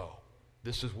should go.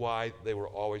 This is why they were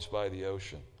always by the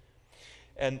ocean.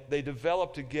 And they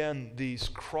developed again these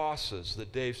crosses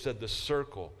that Dave said, the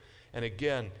circle. And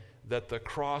again, that the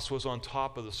cross was on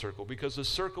top of the circle, because the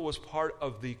circle was part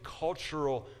of the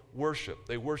cultural worship.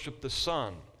 They worshiped the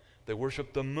sun. They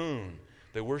worshiped the moon.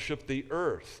 They worshiped the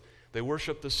earth. They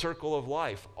worshiped the circle of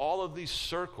life. All of these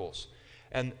circles.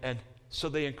 And so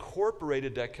they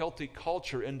incorporated that Celtic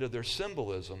culture into their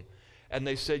symbolism. And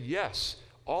they said, yes,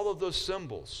 all of those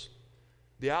symbols,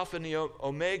 the Alpha and the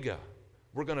Omega,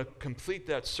 we're going to complete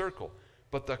that circle.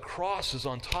 But the cross is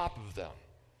on top of them.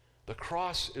 The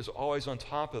cross is always on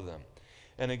top of them.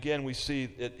 And again, we see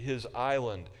at his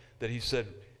island that he said,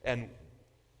 and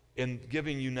in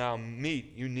giving you now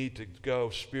meat, you need to go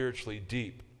spiritually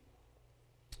deep.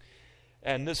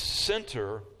 And this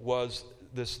center was,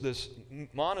 this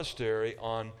monastery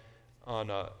on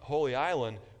Holy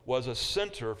Island was a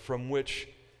center from which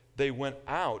they went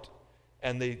out,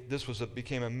 and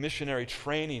became a missionary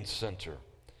training center.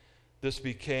 This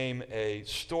became a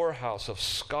storehouse of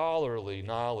scholarly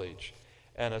knowledge,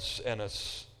 and a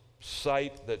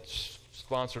site that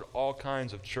sponsored all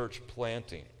kinds of church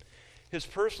planting. His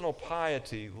personal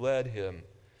piety led him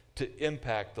to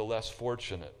impact the less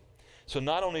fortunate. So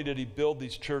not only did he build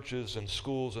these churches and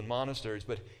schools and monasteries,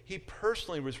 but he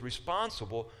personally was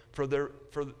responsible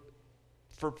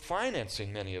for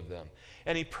financing many of them.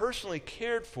 And he personally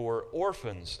cared for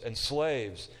orphans and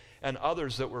slaves and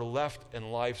others that were left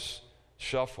in life's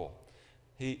shuffle.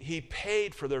 He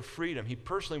paid for their freedom. He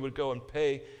personally would go and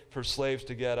pay for slaves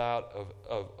to get out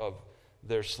of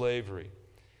their slavery.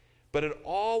 But it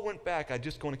all went back, I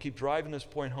just want to keep driving this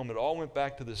point home, it all went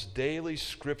back to this daily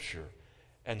scripture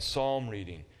and psalm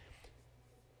reading.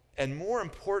 And more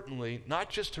importantly, not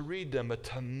just to read them, but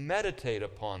to meditate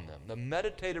upon them. The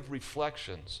meditative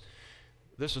reflections.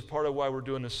 This is part of why we're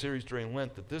doing this series during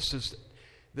Lent, that this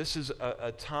is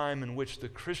a time in which the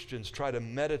Christians try to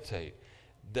meditate,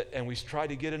 and we try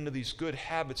to get into these good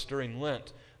habits during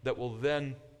Lent that will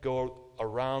then go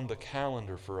around the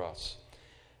calendar for us.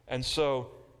 And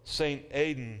so St.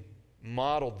 Aidan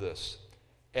modeled this,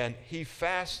 and he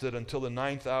fasted until the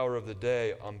 9th hour of the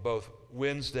day on both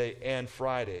Wednesday and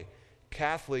Friday.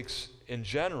 Catholics in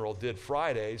general did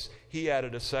Fridays. He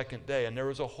added a second day, and there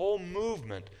was a whole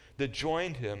movement that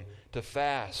joined him to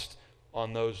fast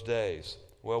on those days.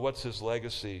 Well, what's his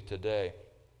legacy today?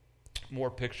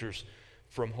 More pictures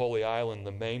from Holy Island.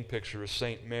 The main picture is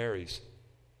St. Mary's.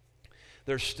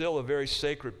 There's still a very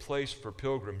sacred place for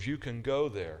pilgrims. You can go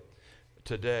there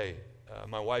today.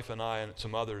 My wife and I and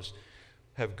some others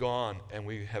have gone, and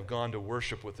we have gone to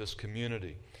worship with this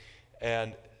community.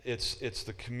 And it's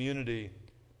the community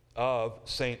of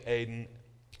St. Aidan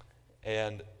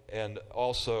and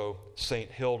also St.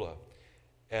 Hilda.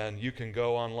 And you can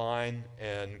go online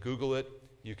and Google it.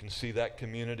 You can see that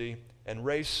community. And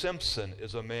Ray Simpson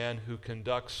is a man who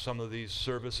conducts some of these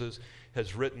services,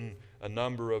 has written a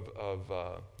number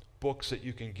of books that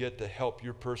you can get to help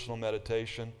your personal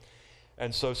meditation.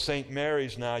 And so St.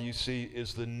 Mary's now, you see,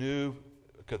 is the new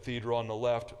cathedral on the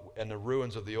left, and the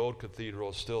ruins of the old cathedral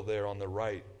is still there on the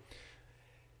right.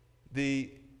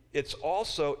 It's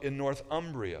also in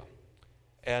Northumbria.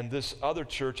 And this other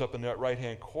church up in that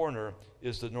right-hand corner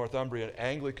is the Northumbrian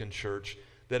Anglican Church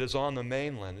that is on the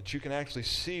mainland, that you can actually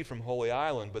see from Holy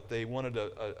Island, but they wanted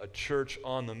a church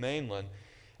on the mainland.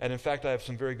 And in fact, I have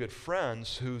some very good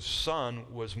friends whose son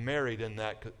was married in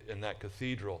that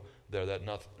cathedral there, that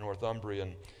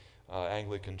Northumbrian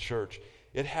Anglican Church.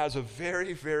 It has a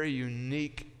very, very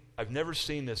unique, I've never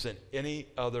seen this in any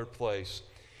other place.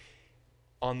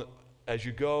 As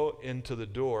you go into the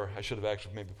door, I should have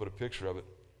actually maybe put a picture of it.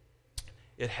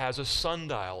 It has a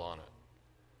sundial on it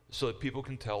so that people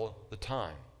can tell the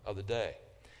time of the day.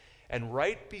 And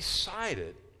right beside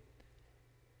it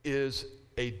is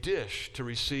a dish to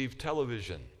receive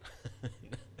television.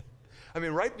 I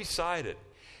mean, right beside it.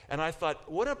 And I thought,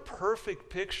 what a perfect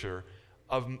picture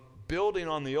of building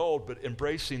on the old but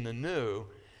embracing the new,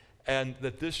 and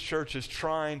that this church is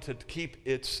trying to keep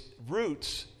its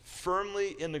roots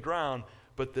firmly in the ground,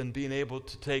 but then being able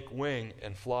to take wing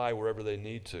and fly wherever they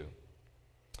need to.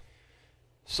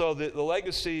 So the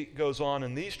legacy goes on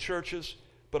in these churches,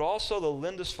 but also the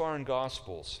Lindisfarne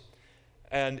Gospels.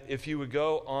 And if you would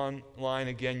go online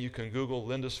again, you can Google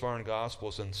Lindisfarne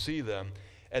Gospels and see them.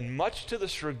 And much to the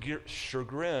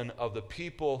chagrin of the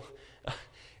people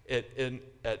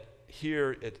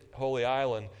here at Holy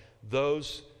Island,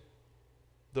 those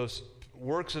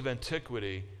works of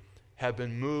antiquity have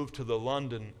been moved to the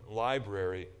London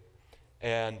Library,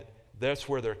 and that's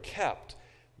where they're kept.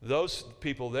 Those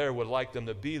people there would like them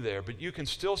to be there, but you can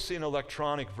still see an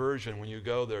electronic version when you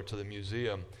go there to the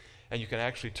museum, and you can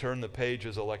actually turn the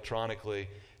pages electronically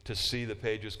to see the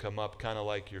pages come up, kind of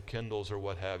like your Kindles or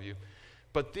what have you.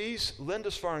 But these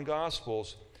Lindisfarne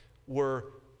Gospels were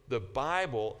the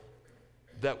Bible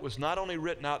that was not only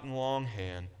written out in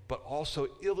longhand, but also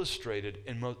illustrated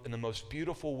in the most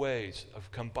beautiful ways of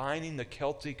combining the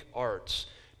Celtic arts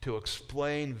to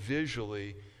explain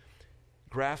visually,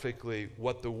 graphically,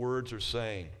 what the words are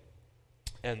saying.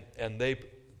 And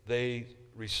they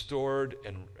restored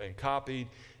and copied,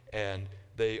 and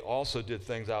they also did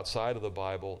things outside of the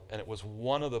Bible, and it was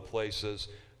one of the places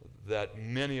that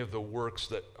many of the works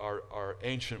that are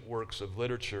ancient works of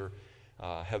literature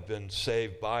have been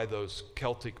saved by those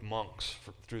Celtic monks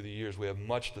through the years. We have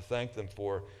much to thank them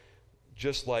for,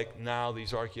 just like now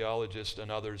these archaeologists and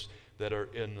others that are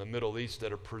in the Middle East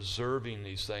that are preserving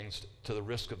these things to the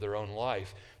risk of their own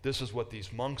life. This is what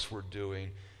these monks were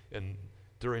doing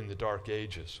during the Dark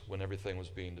Ages when everything was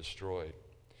being destroyed.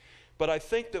 But I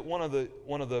think that one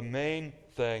of the main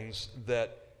things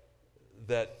that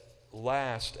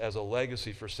last as a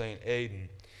legacy for St. Aidan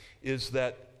is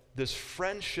that this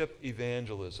friendship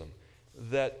evangelism,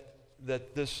 that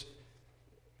this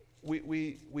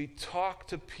we talk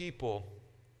to people,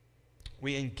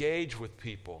 we engage with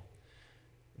people,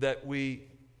 that we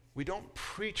don't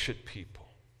preach at people.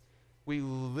 We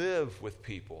live with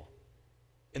people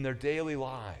in their daily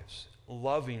lives,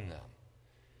 loving them.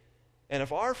 And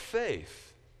if our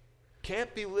faith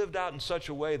can't be lived out in such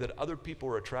a way that other people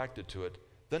are attracted to it,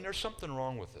 then there's something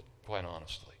wrong with it, quite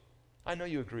honestly. I know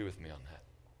you agree with me on that.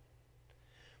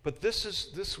 But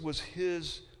this was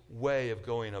his way of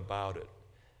going about it.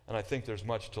 And I think there's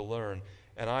much to learn.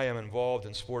 And I am involved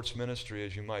in sports ministry,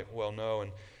 as you might well know,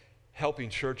 and helping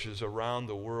churches around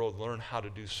the world learn how to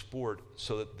do sport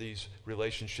so that these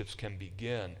relationships can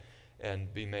begin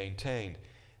and be maintained.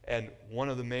 And one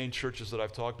of the main churches that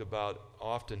I've talked about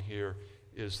often here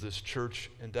is this church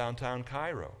in downtown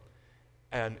Cairo.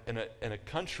 And in a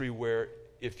country where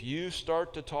if you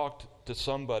start to talk to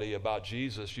somebody about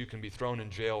Jesus, you can be thrown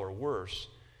in jail or worse,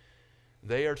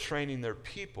 they are training their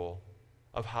people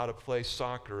of how to play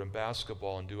soccer and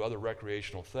basketball and do other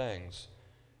recreational things,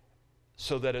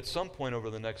 so that at some point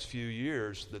over the next few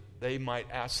years that they might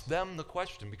ask them the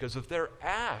question, because if they're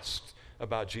asked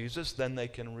about Jesus, then they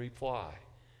can reply.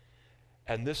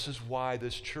 And this is why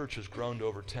this church has grown to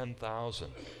over 10,000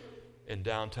 in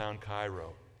downtown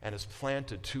Cairo and has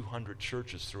planted 200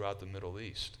 churches throughout the Middle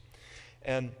East.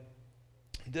 And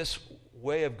this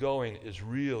way of going is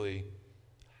really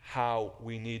how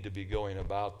we need to be going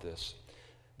about this.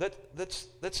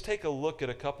 Let's take a look at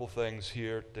a couple things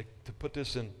here to put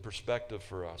this in perspective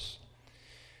for us.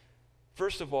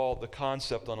 First of all, the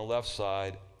concept on the left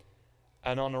side,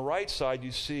 and on the right side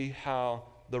you see how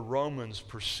the Romans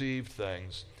perceived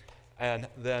things, and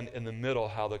then in the middle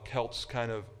how the Celts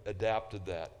kind of adapted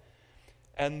that.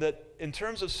 And that in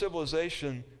terms of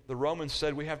civilization, the Romans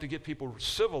said we have to get people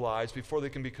civilized before they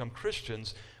can become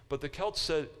Christians, but the Celts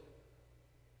said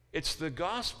it's the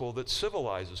gospel that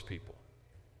civilizes people.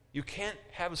 You can't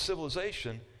have a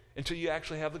civilization until you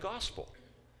actually have the gospel.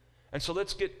 And so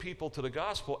let's get people to the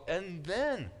gospel, and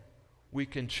then we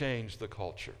can change the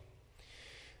culture.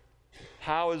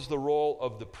 How is the role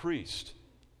of the priest,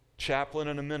 chaplain,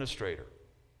 and administrator,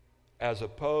 as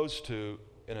opposed to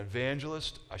an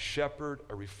evangelist, a shepherd,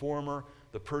 a reformer,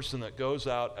 the person that goes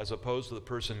out as opposed to the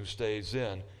person who stays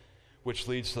in, which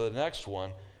leads to the next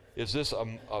one. Is this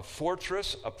a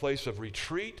fortress, a place of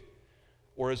retreat,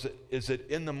 or is it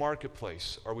in the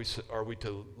marketplace? Are we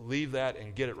to leave that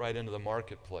and get it right into the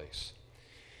marketplace?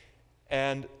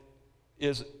 And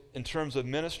is, in terms of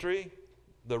ministry,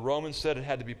 the Romans said it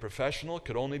had to be professional, it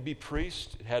could only be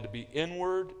priest, it had to be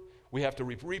inward. We have to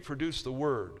reproduce the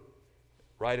word.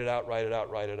 Write it out, write it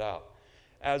out, write it out.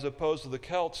 as opposed to the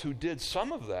Celts who did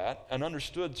some of that and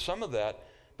understood some of that,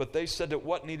 but they said that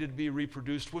what needed to be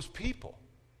reproduced was people.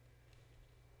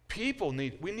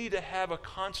 We need to have a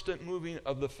constant moving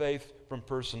of the faith from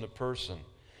person to person,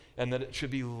 and that it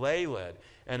should be lay-led,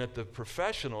 and that the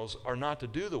professionals are not to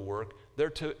do the work, they're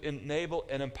to enable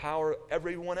and empower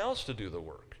everyone else to do the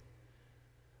work.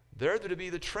 They're to be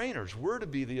the trainers. We're to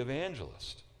be the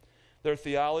evangelists. Their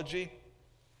theology,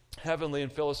 heavenly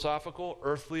and philosophical,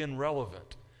 earthly and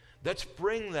relevant. Let's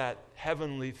bring that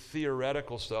heavenly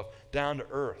theoretical stuff down to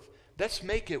earth. Let's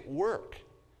make it work.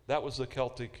 That was the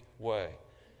Celtic way.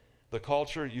 The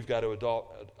culture, you've got to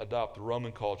adopt the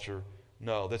Roman culture.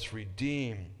 No, let's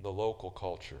redeem the local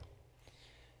culture.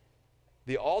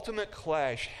 The ultimate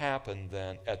clash happened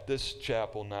then at this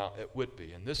chapel now at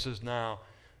Whitby, and this is now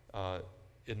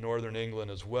in northern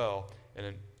England as well.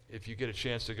 And if you get a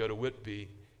chance to go to Whitby,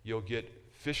 you'll get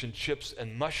fish and chips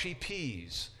and mushy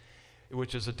peas,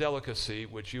 which is a delicacy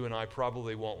which you and I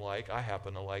probably won't like. I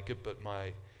happen to like it, but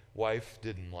my wife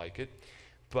didn't like it.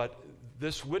 But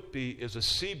this Whitby is a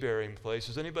sea-bearing place.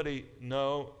 Does anybody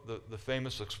know the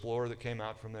famous explorer that came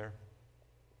out from there?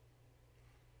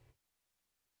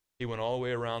 He went all the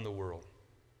way around the world.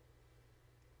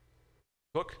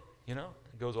 Cook,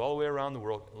 goes all the way around the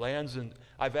world, lands in...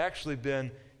 I've actually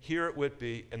been here at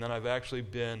Whitby, and then I've actually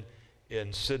been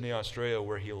in Sydney, Australia,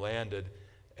 where he landed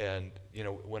and,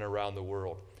 went around the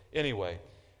world. Anyway,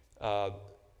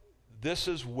 this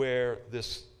is where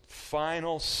this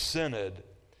final synod,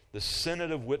 the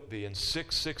Synod of Whitby in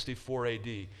 664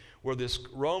 AD, where this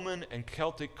Roman and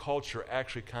Celtic culture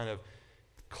actually kind of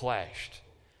clashed.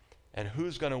 And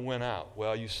who's going to win out?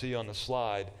 Well, you see on the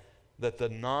slide that the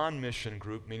non-mission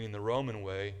group, meaning the Roman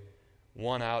way,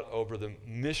 won out over the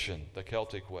mission, the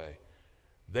Celtic way.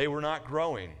 They were not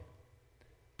growing,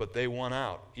 but they won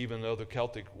out, even though the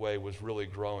Celtic way was really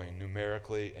growing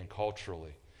numerically and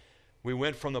culturally. We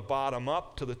went from the bottom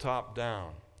up to the top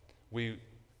down. We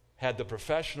had the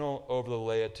professional over the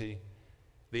laity,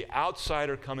 the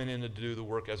outsider coming in to do the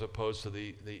work as opposed to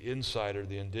the insider,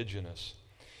 the indigenous.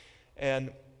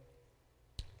 And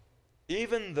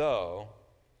even though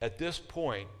at this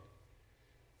point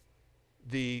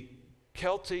the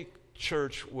Celtic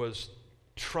church was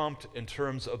trumped in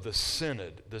terms of the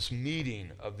synod, this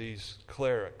meeting of these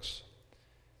clerics,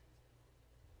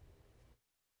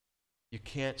 you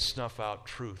can't snuff out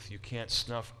truth. You can't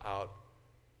snuff out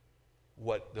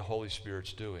what the Holy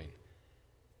Spirit's doing.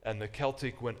 And the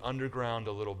Celtic went underground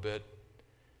a little bit,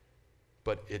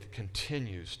 but it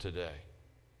continues today.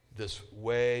 This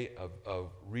way of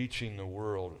reaching the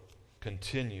world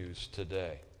continues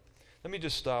today. Let me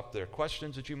just stop there.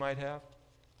 Questions that you might have?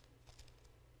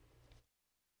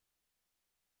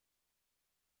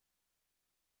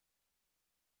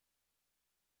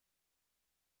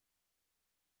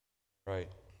 Right.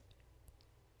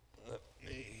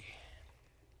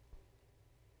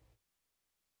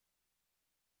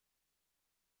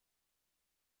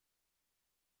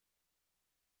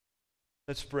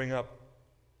 Let's bring up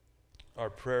our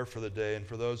prayer for the day. And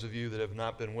for those of you that have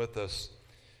not been with us,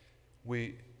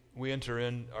 we enter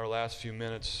in our last few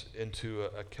minutes into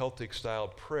a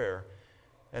Celtic-styled prayer.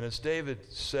 And as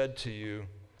David said to you,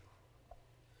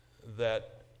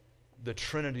 that the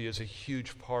Trinity is a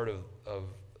huge part of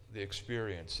the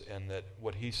experience, and that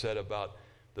what he said about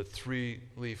the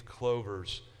three-leaf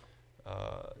clovers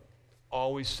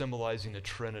always symbolizing the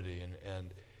Trinity,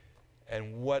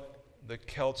 and what the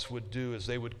Celts would do is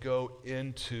they would go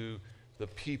into the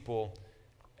people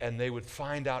and they would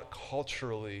find out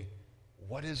culturally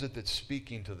what is it that's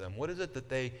speaking to them, what is it that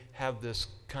they have this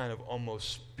kind of almost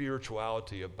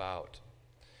spirituality about.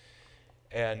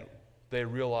 And they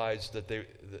realized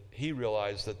he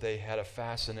realized that they had a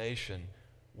fascination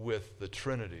with the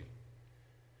Trinity,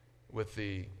 with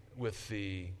the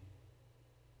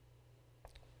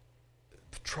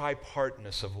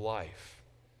tripartness of life,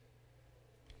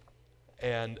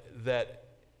 and that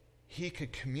he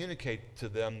could communicate to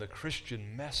them the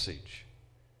Christian message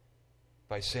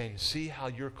by saying, see how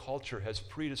your culture has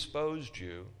predisposed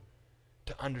you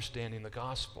to understanding the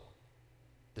gospel,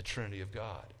 the Trinity of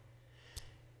God.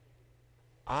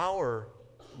 Our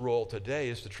role today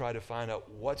is to try to find out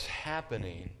what's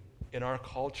happening in our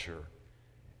culture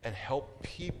and help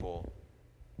people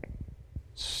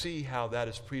see how that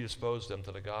has predisposed them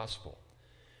to the gospel.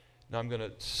 Now I'm going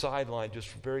to sideline just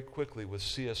very quickly with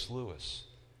C.S. Lewis.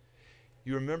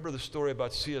 You remember the story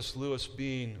about C.S. Lewis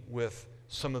being with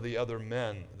some of the other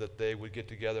men, that they would get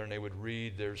together and they would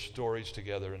read their stories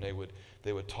together and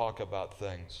they would talk about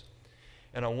things.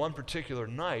 And on one particular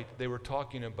night, they were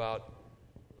talking about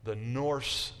the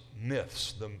Norse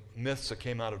myths, the myths that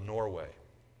came out of Norway.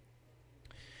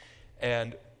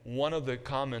 And one of the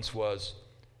comments was,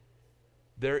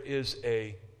 there is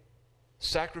a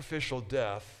sacrificial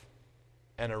death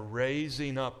and a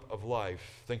raising up of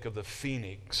life. Think of the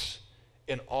phoenix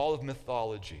in all of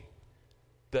mythology,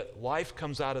 that life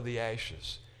comes out of the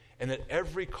ashes, and that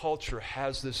every culture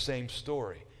has this same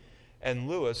story. And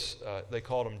Lewis, they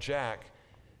called him Jack,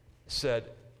 said,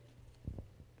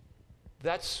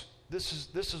 this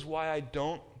is why I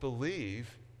don't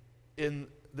believe in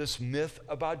this myth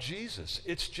about Jesus.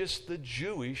 It's just the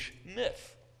Jewish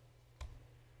myth.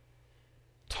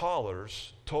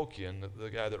 Tolkien, the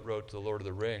guy that wrote The Lord of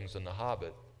the Rings and The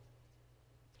Hobbit,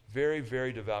 very,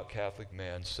 very devout Catholic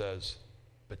man, says,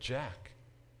 but Jack,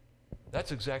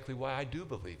 that's exactly why I do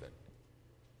believe it.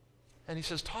 And he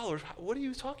says, Toller, what are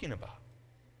you talking about?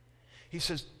 He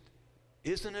says,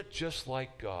 isn't it just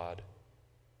like God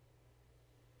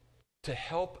to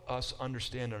help us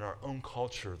understand in our own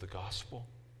culture the gospel,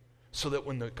 so that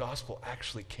when the gospel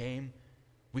actually came,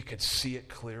 we could see it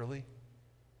clearly?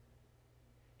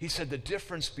 He said the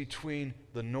difference between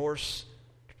the Norse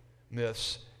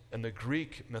myths and the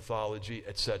Greek mythology,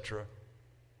 etc.,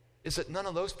 is that none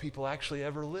of those people actually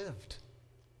ever lived.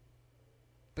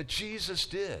 But Jesus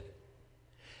did.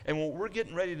 And what we're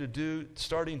getting ready to do,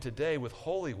 starting today with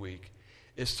Holy Week,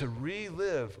 is to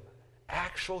relive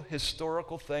actual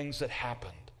historical things that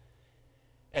happened.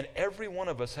 And every one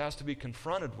of us has to be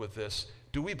confronted with this.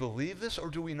 Do we believe this or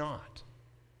do we not?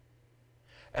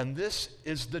 And this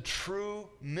is the true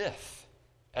myth,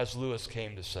 as Lewis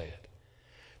came to say it.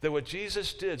 That what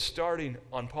Jesus did, starting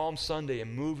on Palm Sunday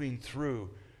and moving through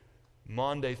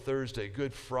Maundy, Thursday,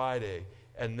 Good Friday,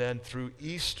 and then through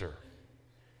Easter,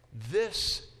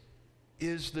 this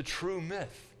is the true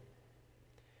myth.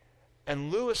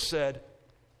 And Lewis said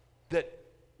that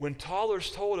when Tollers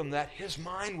told him that, his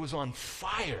mind was on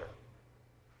fire.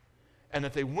 And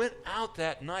that they went out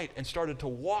that night and started to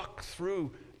walk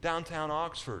through downtown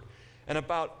Oxford. And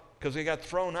because they got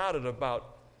thrown out at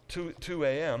about 2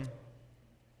 a.m.,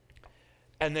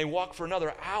 and they walked for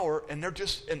another hour, and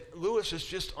Lewis is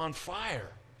just on fire.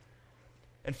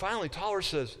 And finally, Toller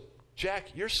says, Jack,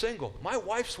 you're single. My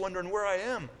wife's wondering where I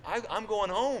am. I'm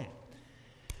going home.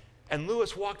 And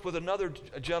Lewis walked with another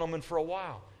gentleman for a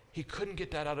while. He couldn't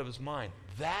get that out of his mind.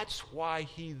 That's why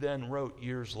he then wrote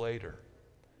years later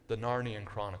the Narnian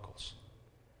Chronicles.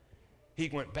 He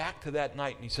went back to that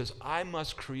night and he says, I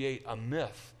must create a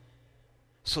myth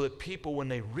so that people, when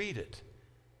they read it,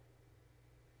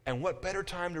 and what better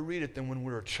time to read it than when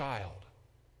we're a child?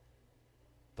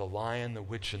 The Lion, the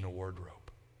Witch, and the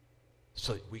Wardrobe,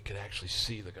 so that we could actually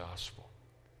see the gospel.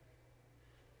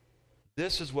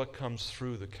 This is what comes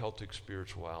through the Celtic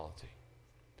spirituality.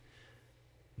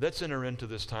 Let's enter into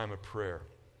this time of prayer.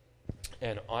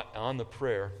 And on the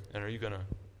prayer, and are you going to...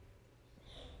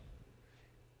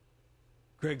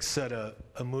 Greg set a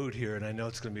mood here, and I know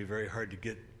it's going to be very hard to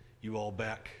get you all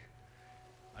back.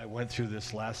 I went through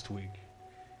this last week,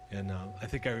 and I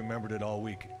think I remembered it all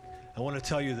week. I want to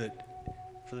tell you that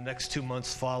for the next 2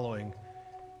 months following,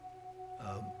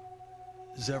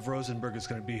 Zev Rosenberg is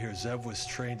going to be here. Zev was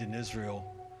trained in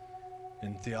Israel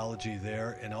in theology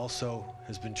there, and also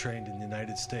has been trained in the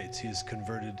United States. He is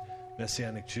converted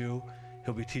Messianic Jew.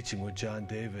 He'll be teaching with John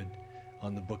David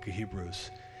on the book of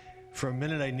Hebrews. For a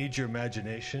minute, I need your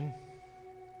imagination.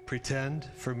 Pretend,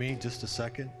 for me, just a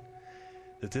second,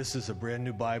 that this is a brand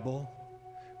new Bible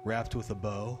wrapped with a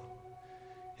bow.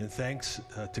 And thanks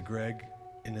to Greg,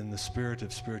 and in the spirit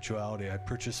of spirituality, I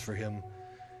purchased for him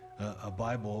a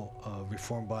Bible, a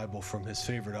Reformed Bible from his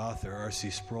favorite author, R.C.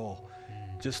 Sproul.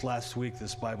 Just last week,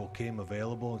 this Bible came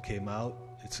available and came out.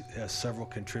 It has several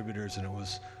contributors, and it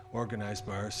was organized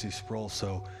by R.C. Sproul.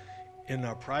 So in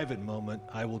our private moment,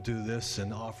 I will do this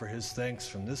and offer his thanks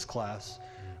from this class,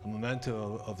 a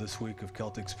memento of this week of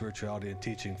Celtic spirituality and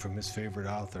teaching from his favorite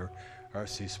author,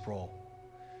 R.C. Sproul.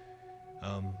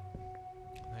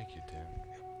 Thank you, Tim.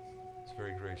 It's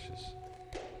very gracious.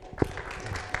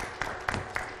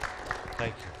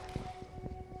 Thank you.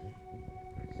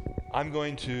 I'm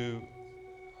going to,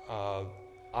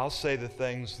 I'll say the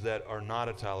things that are not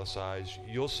italicized.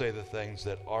 You'll say the things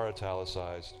that are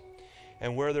italicized.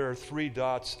 And where there are 3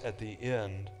 dots at the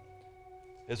end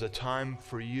is a time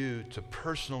for you to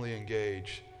personally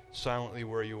engage silently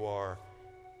where you are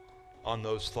on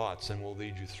those thoughts, and we'll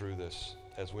lead you through this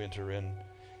as we enter in.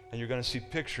 And you're going to see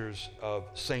pictures of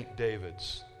St.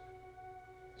 David's.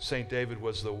 St. David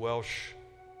was the Welsh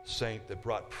saint that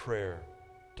brought prayer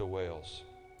to Wales.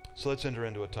 So let's enter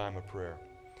into a time of prayer.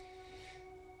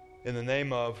 In the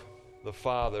name of the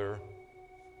Father,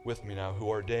 with me now, who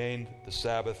ordained the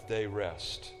Sabbath day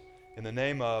rest. In the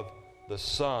name of the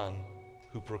Son,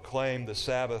 who proclaimed the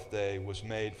Sabbath day was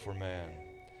made for man.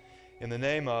 In the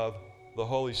name of the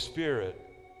Holy Spirit,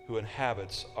 who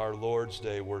inhabits our Lord's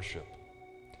Day worship.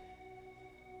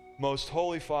 Most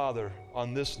Holy Father,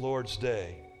 on this Lord's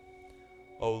Day,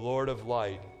 O Lord of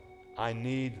light, I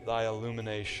need thy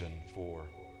illumination for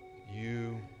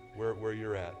you, where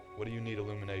you're at. What do you need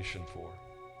illumination for?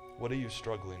 What are you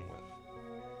struggling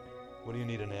with? What do you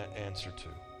need an answer to?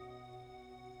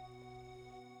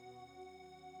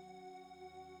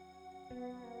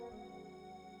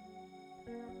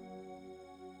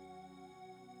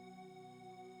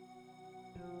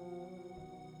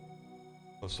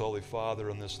 Most Holy Father,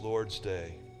 on this Lord's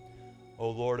Day, O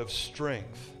Lord of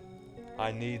strength,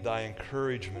 I need thy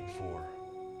encouragement for.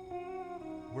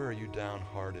 Where are you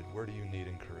downhearted? Where do you need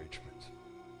encouragement?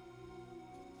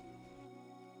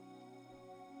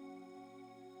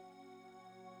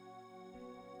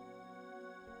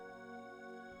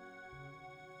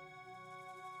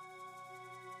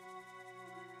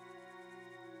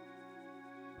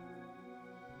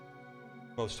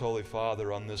 Most Holy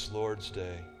Father, on this Lord's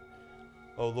Day,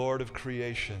 O Lord of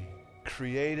creation,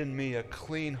 create in me a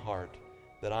clean heart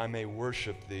that I may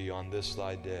worship thee on this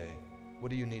thy day. What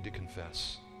do you need to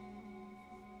confess?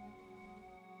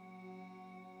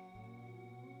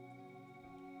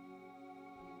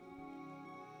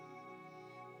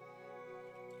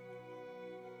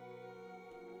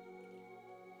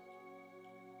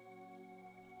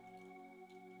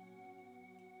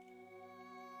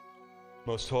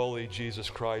 Most holy Jesus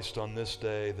Christ, on this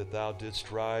day that thou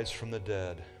didst rise from the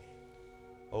dead,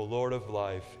 O Lord of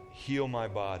life, heal my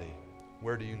body.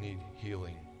 Where do you need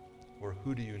healing? Or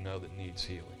who do you know that needs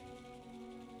healing?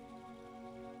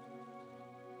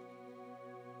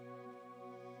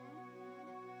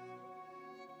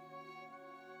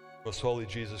 Most holy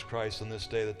Jesus Christ, on this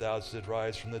day that thou didst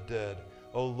rise from the dead,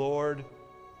 O Lord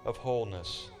of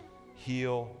wholeness,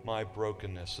 heal my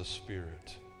brokenness of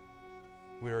spirit.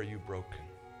 Where are you broken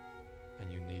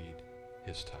and you need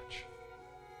his touch?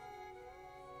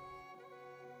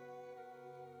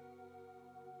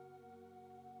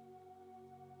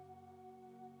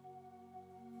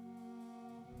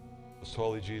 Most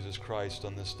holy Jesus Christ,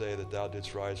 on this day that thou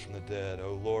didst rise from the dead,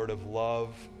 O Lord of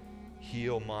love,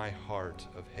 heal my heart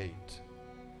of hate.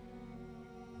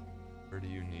 Where do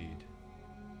you need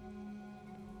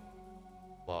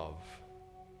love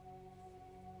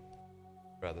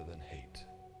rather than hate?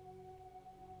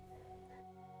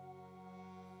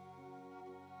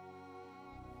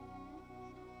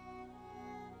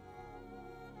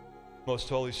 Most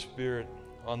Holy Spirit,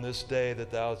 on this day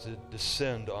that thou didst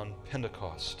descend on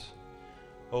Pentecost,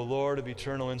 O Lord of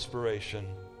eternal inspiration,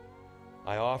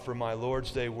 I offer my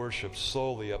Lord's Day worship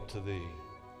solely up to thee.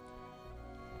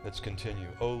 Let's continue.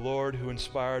 O Lord, who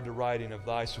inspired the writing of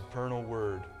thy supernal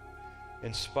word,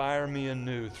 inspire me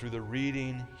anew through the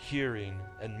reading, hearing,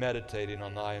 and meditating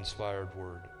on thy inspired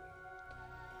word.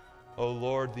 O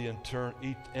Lord, the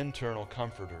internal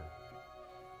comforter,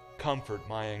 comfort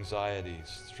my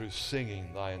anxieties through singing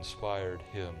thy inspired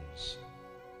hymns.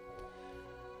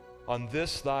 On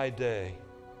this thy day,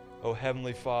 O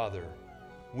Heavenly Father,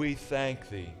 we thank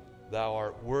thee, thou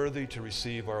art worthy to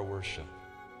receive our worship.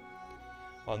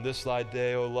 On this thy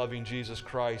day, O loving Jesus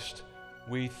Christ,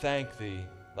 we thank thee,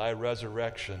 thy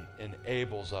resurrection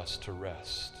enables us to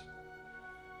rest.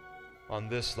 On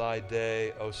this thy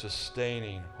day, O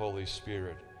sustaining Holy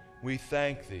Spirit, we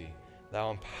thank thee,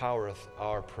 thou empowereth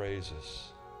our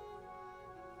praises.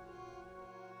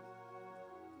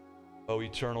 O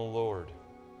eternal Lord,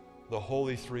 the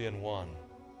Holy Three in One,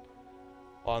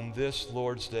 on this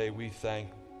Lord's Day we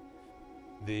thank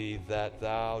thee that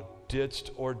thou didst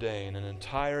ordain an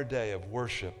entire day of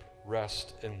worship,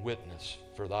 rest, and witness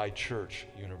for thy church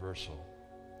universal.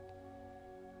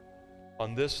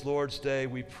 On this Lord's Day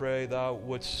we pray thou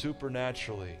wouldst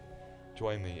supernaturally,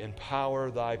 join me,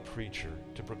 empower thy preacher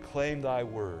to proclaim thy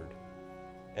word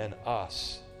and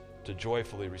us to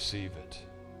joyfully receive it.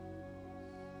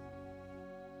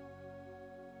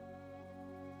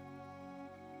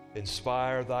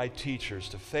 Inspire thy teachers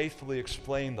to faithfully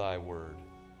explain thy word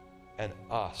and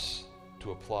us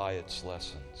to apply its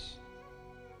lessons.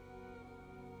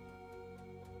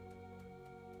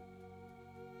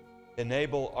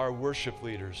 Enable our worship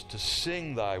leaders to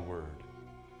sing thy word.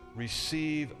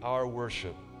 Receive our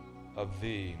worship of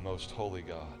thee, most holy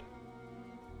God.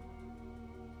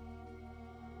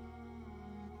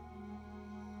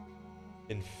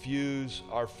 Infuse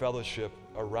our fellowship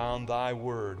around thy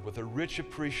word with a rich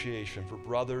appreciation for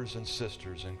brothers and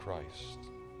sisters in Christ.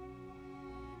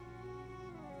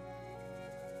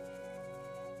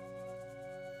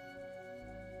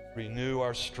 Renew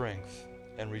our strength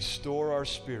and restore our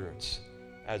spirits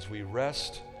as we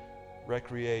rest,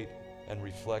 recreate, and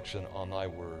reflection on thy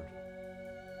word.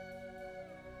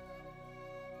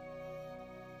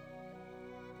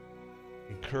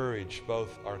 Encourage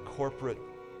both our corporate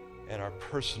and our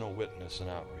personal witness and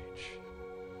outreach.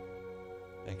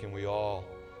 And can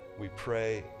we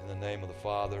pray in the name of the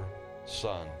Father,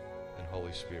 Son, and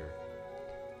Holy Spirit.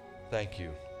 Thank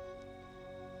you.